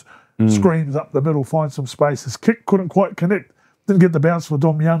just screams up the middle, finds some space. His kick couldn't quite connect. Didn't get the bounce for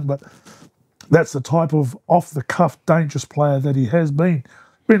Dom Young, but that's the type of off-the-cuff, dangerous player that he has been.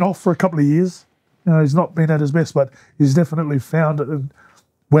 Been off for a couple of years. He's not been at his best, but he's definitely found it. And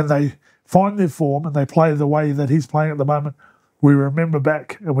when they find their form and they play the way that he's playing at the moment, we remember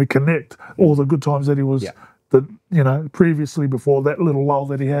back and we connect all the good times that he was, previously before that little lull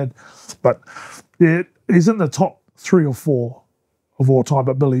that he had. But yeah, he's in the top 3 or 4 of all time.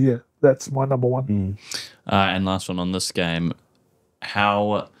 But Billy, yeah, that's my number one. And last one on this game,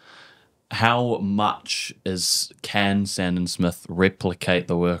 how much can Sandon Smith replicate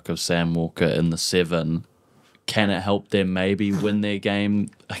the work of Sam Walker in the 7? Can it help them maybe win their game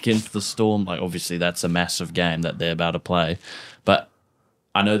against the Storm? Like, obviously, that's a massive game that they're about to play. But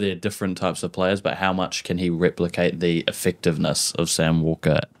I know they're different types of players, but how much can he replicate the effectiveness of Sam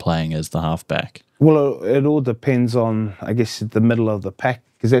Walker playing as the halfback? Well, it all depends on, I guess, the middle of the pack,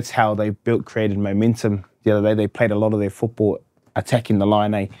 because that's how they created momentum. The other day, they played a lot of their football attacking the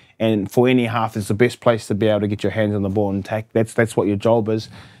line, eh? And for any half, it's the best place to be able to get your hands on the ball and attack. That's what your job is.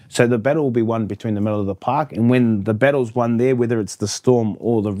 So the battle will be won between the middle of the park, and when the battle's won there, whether it's the Storm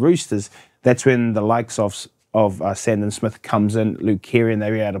or the Roosters, that's when the likes of Sandon Smith comes in, Luke Keary, and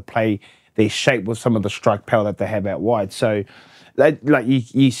they're able to play their shape with some of the strike power that they have out wide. So,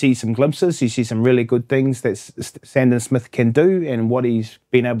 you see some glimpses, you see some really good things that Sandon Smith can do and what he's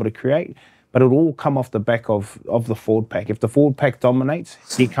been able to create. But it'll all come off the back of the forward pack. If the forward pack dominates,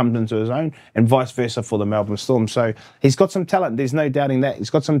 he comes into his own, and vice versa for the Melbourne Storm. So he's got some talent. There's no doubting that. He's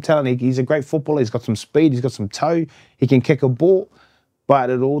got some talent. He's a great footballer. He's got some speed. He's got some toe. He can kick a ball. But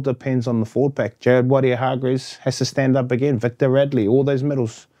it all depends on the forward pack. Jared Waerea-Hargreaves has to stand up again. Victor Radley, all those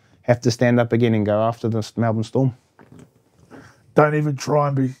middles have to stand up again and go after the Melbourne Storm. Don't even try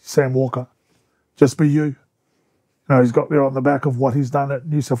and be Sam Walker. Just be you. He's got there on the back of what he's done at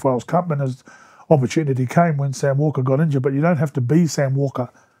New South Wales Cup, and his opportunity came when Sam Walker got injured. But you don't have to be Sam Walker.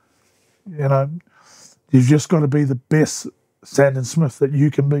 You've just got to be the best Sandon Smith that you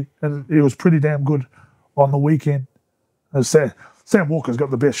can be. And he was pretty damn good on the weekend. Sam Walker's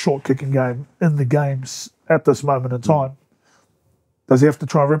got the best short kicking game in the games at this moment in time. Does he have to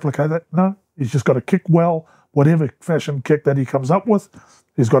try and replicate that? No. He's just got to kick well, whatever fashion kick that he comes up with.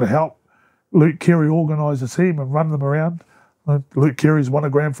 He's got to help Luke Keary organise the team and run them around. Luke Keary's won a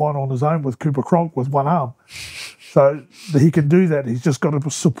grand final on his own with Cooper Cronk with one arm. So he can do that. He's just got to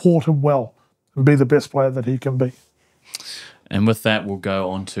support him well and be the best player that he can be. And with that, we'll go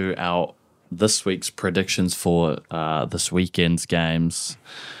on to this week's predictions for this weekend's games.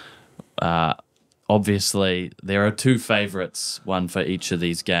 Obviously, there are 2 favourites, one for each of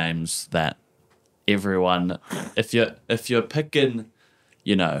these games that everyone, if you're picking,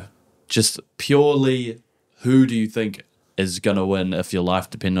 just purely who do you think is going to win if your life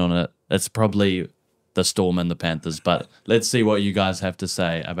depended on it, it's probably the Storm and the Panthers. But let's see what you guys have to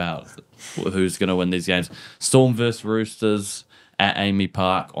say about who's going to win these games. Storm versus Roosters at Amy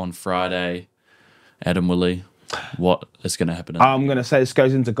Park on Friday. Adam Willie, what is going to happen? I'm going to say this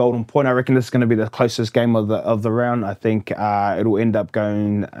goes into Golden Point. I reckon this is going to be the closest game of the round. I think it'll end up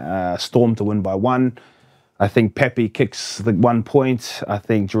going Storm to win by 1. I think Pepe kicks the 1 point. I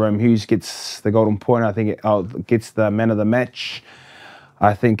think Jerome Hughes gets the Golden Point. I think it gets the man of the match.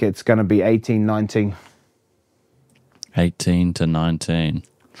 I think it's going to be 18-19. 18-19.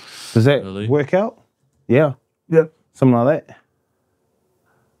 Does that work out? Yeah. Yeah. Something like that.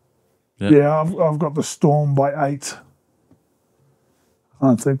 Yeah, I've got the Storm by 8.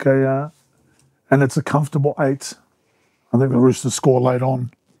 I think and it's a comfortable 8. I think the Roosters score late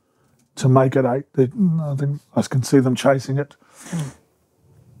on to make it 8. I think I can see them chasing it.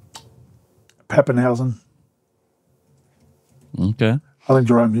 Pappenhausen. Okay. I think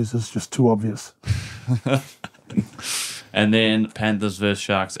Jerome Hughes is just too obvious. And then Panthers versus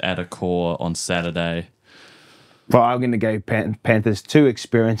Sharks at a core on Saturday. Well, I'm going to go Panthers. Too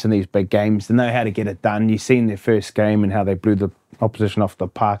experienced in these big games. They know how to get it done. You've seen their first game and how they blew the opposition off the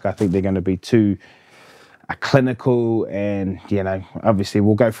park. I think they're going to be too clinical, and obviously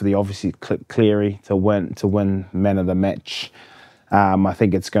we'll go for the Cleary to win man of the match. I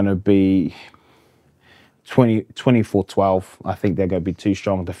think it's going to be 24-12. I think they're going to be too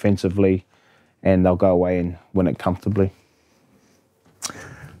strong defensively, and they'll go away and win it comfortably.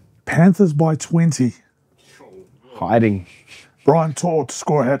 Panthers by 20. Hiding. Brian To'o to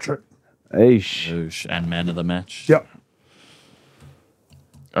score a hat-trick. Oosh, and man of the match. Yep.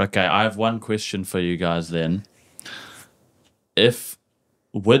 Okay, I have one question for you guys then.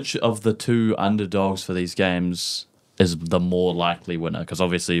 Which of the two underdogs for these games is the more likely winner? Because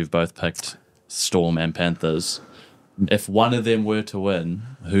obviously you've both picked Storm and Panthers. If one of them were to win,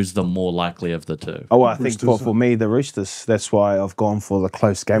 who's the more likely of the two? Oh, I think for me, the Roosters. That's why I've gone for the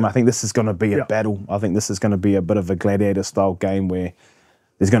close game. I think this is going to be a battle. I think this is going to be a bit of a gladiator-style game where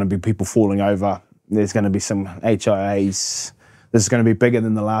there's going to be people falling over. There's going to be some HIAs. This is going to be bigger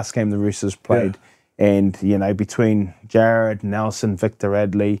than the last game the Roosters played. Yeah. And, between Jared, Nelson, Victor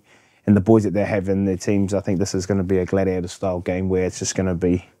Radley, and the boys that they have in their teams, I think this is going to be a gladiator-style game where it's just going to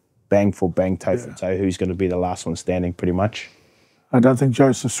be bang for bang, toe for toe, who's going to be the last one standing, pretty much. I don't think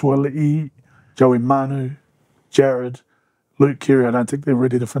Joseph Swilly, Joey Manu, Jared, Luke Keary, I don't think they're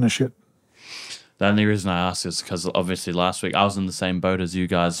ready to finish it. The only reason I ask is because obviously last week I was in the same boat as you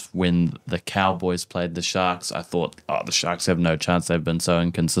guys when the Cowboys played the Sharks. I thought, the Sharks have no chance. They've been so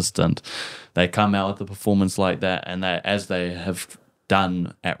inconsistent. They come out with a performance like that, and as they have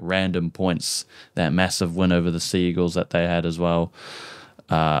done at random points, that massive win over the Sea Eagles that they had as well,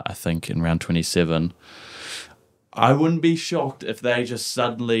 I think in round 27. I wouldn't be shocked if they just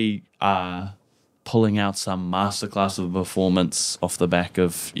suddenly are pulling out some masterclass of a performance off the back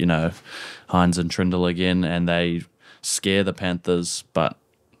of, Hines and Trindle again, and they scare the Panthers. But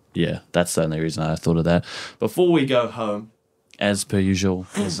yeah, that's the only reason I thought of that. Before we go home, as per usual,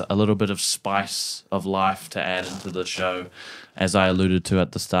 there's a little bit of spice of life to add into the show. As I alluded to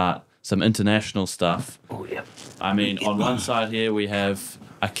at the start, some international stuff. Oh, yeah. I mean, on one side here we have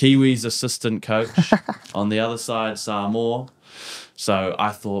a Kiwis assistant coach. On the other side, Samoa. So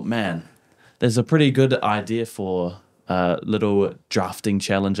I thought, man, there's a pretty good idea for a little drafting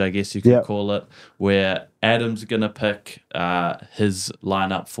challenge, I guess you could call it, where Adam's going to pick his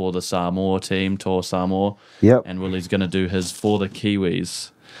lineup for the Samoa team, Toa Samoa, and Willie's going to do his for the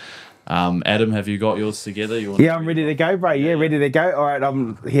Kiwis. Adam, have you got yours together? I'm ready to go, bro. Yeah, ready to go. All right,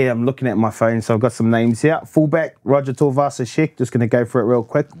 I'm looking at my phone, so I've got some names here. Fullback, Roger Tuivasa-Sheck, just going to go for it real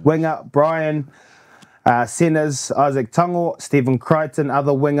quick. Winger, Brian. Centers, Isaac Tango, Stephen Crichton.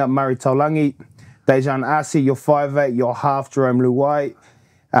 Other winger, Murray Taulangi. Dejan Asi, your 5'8", your half, Jerome Luai.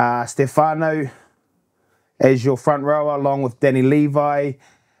 Stefano as your front rower, along with Danny Levi.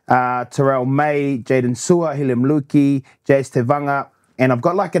 Terrell May, Jaden Sua, Helium Luki, Jace Tevanga. And I've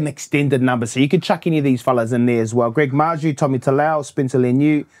got like an extended number, so you could chuck any of these fellas in there as well. Greg Marju, Tommy Talau, Spencer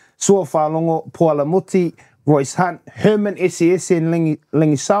Leniu, Sua Whalongo, Paula Muti, Royce Hunt, Herman SES and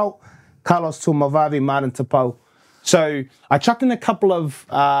Lingi Sau, Carlos Tumavavi, Martin Tapau. So I chucked in a couple of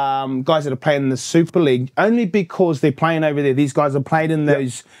guys that are playing in the Super League only because they're playing over there. These guys have played in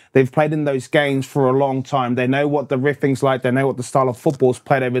those. They've played in those games for a long time. They know what the reffing's like. They know what the style of football's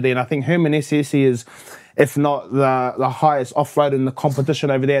played over there. And I think Herman SES is, if not the highest offload in the competition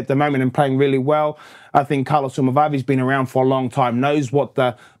over there at the moment and playing really well. I think Carlos Tumavavi's been around for a long time, knows what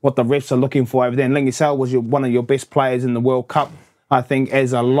the refs are looking for over there. And Lingi Sau was one of your best players in the World Cup. I think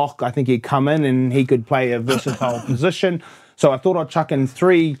as a lock, I think he'd come in and he could play a versatile position. So I thought I'd chuck in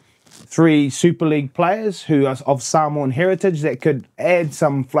three Super League players who are of Samoan heritage that could add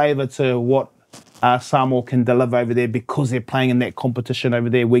some flavour to what Samoa can deliver over there because they're playing in that competition over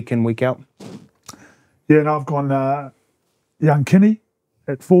there week in, week out. Yeah, and I've gone young Kinney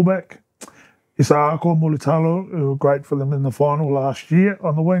at fullback. Isaako Mulitalo, who were great for them in the final last year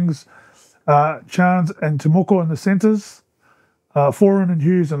on the wings. Chance and Timoko in the centres. Foran and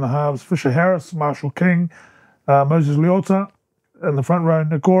Hughes in the halves, Fisher Harris, Marshall King, Moses Leota in the front row,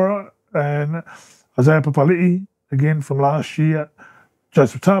 Nikora, and Isaiah Papali'i, again from last year,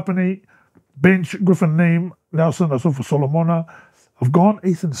 Joseph Tapani, bench, Griffin Neem, Nelson Asufa Solomona. I've gone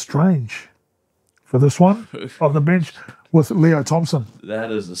Ethan Strange for this one on the bench with Leo Thompson.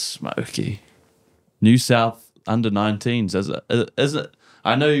 That is a smoky. New South under 19s, is it?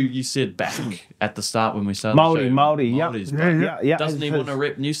 I know you said back at the start when we started. Māori, Yeah. Doesn't he want to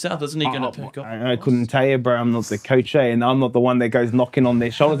rep New South? Isn't he going to pick up? I couldn't tell you, bro. I'm not the coach, and I'm not the one that goes knocking on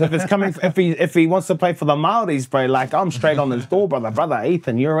their shoulders. If it's coming, if he wants to play for the Māoris, bro, like I'm straight on his door, brother.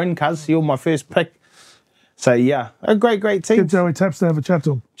 Ethan, you're in, cuz you're my first pick. So yeah, a great team. Get Joey Taps to have a chat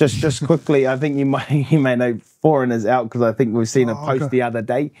to him. Just quickly, I think you may know Foreign is out because I think we've seen a post the other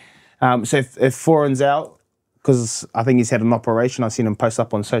day. So if Foreign's out, because I think he's had an operation, I've seen him post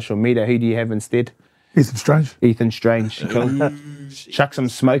up on social media. Who do you have instead? Ethan Strange. Cool. Chuck some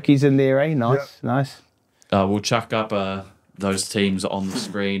smokies in there, eh? Nice. We'll chuck up those teams on the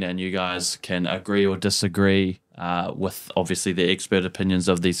screen, and you guys can agree or disagree with obviously the expert opinions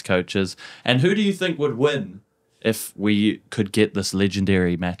of these coaches. And who do you think would win if we could get this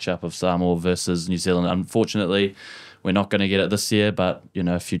legendary matchup of Samoa versus New Zealand? Unfortunately, we're not going to get it this year, but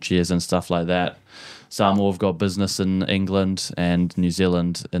future years and stuff like that. Samoa have got business in England and New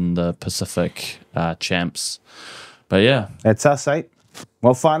Zealand in the Pacific champs. But yeah. That's us, eh?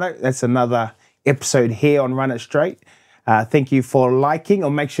 Well, Whānau, that's another episode here on Run It Straight. Thank you for liking, or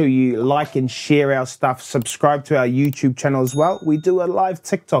make sure you like and share our stuff. Subscribe to our YouTube channel as well. We do a live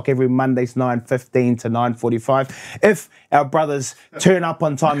TikTok every Mondays, 9:15 to 9:45. If our brothers turn up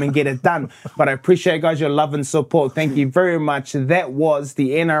on time and get it done. But I appreciate, guys, your love and support. Thank you very much. That was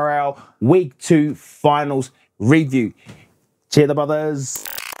the NRL Week 2 Finals review. Cheer the brothers.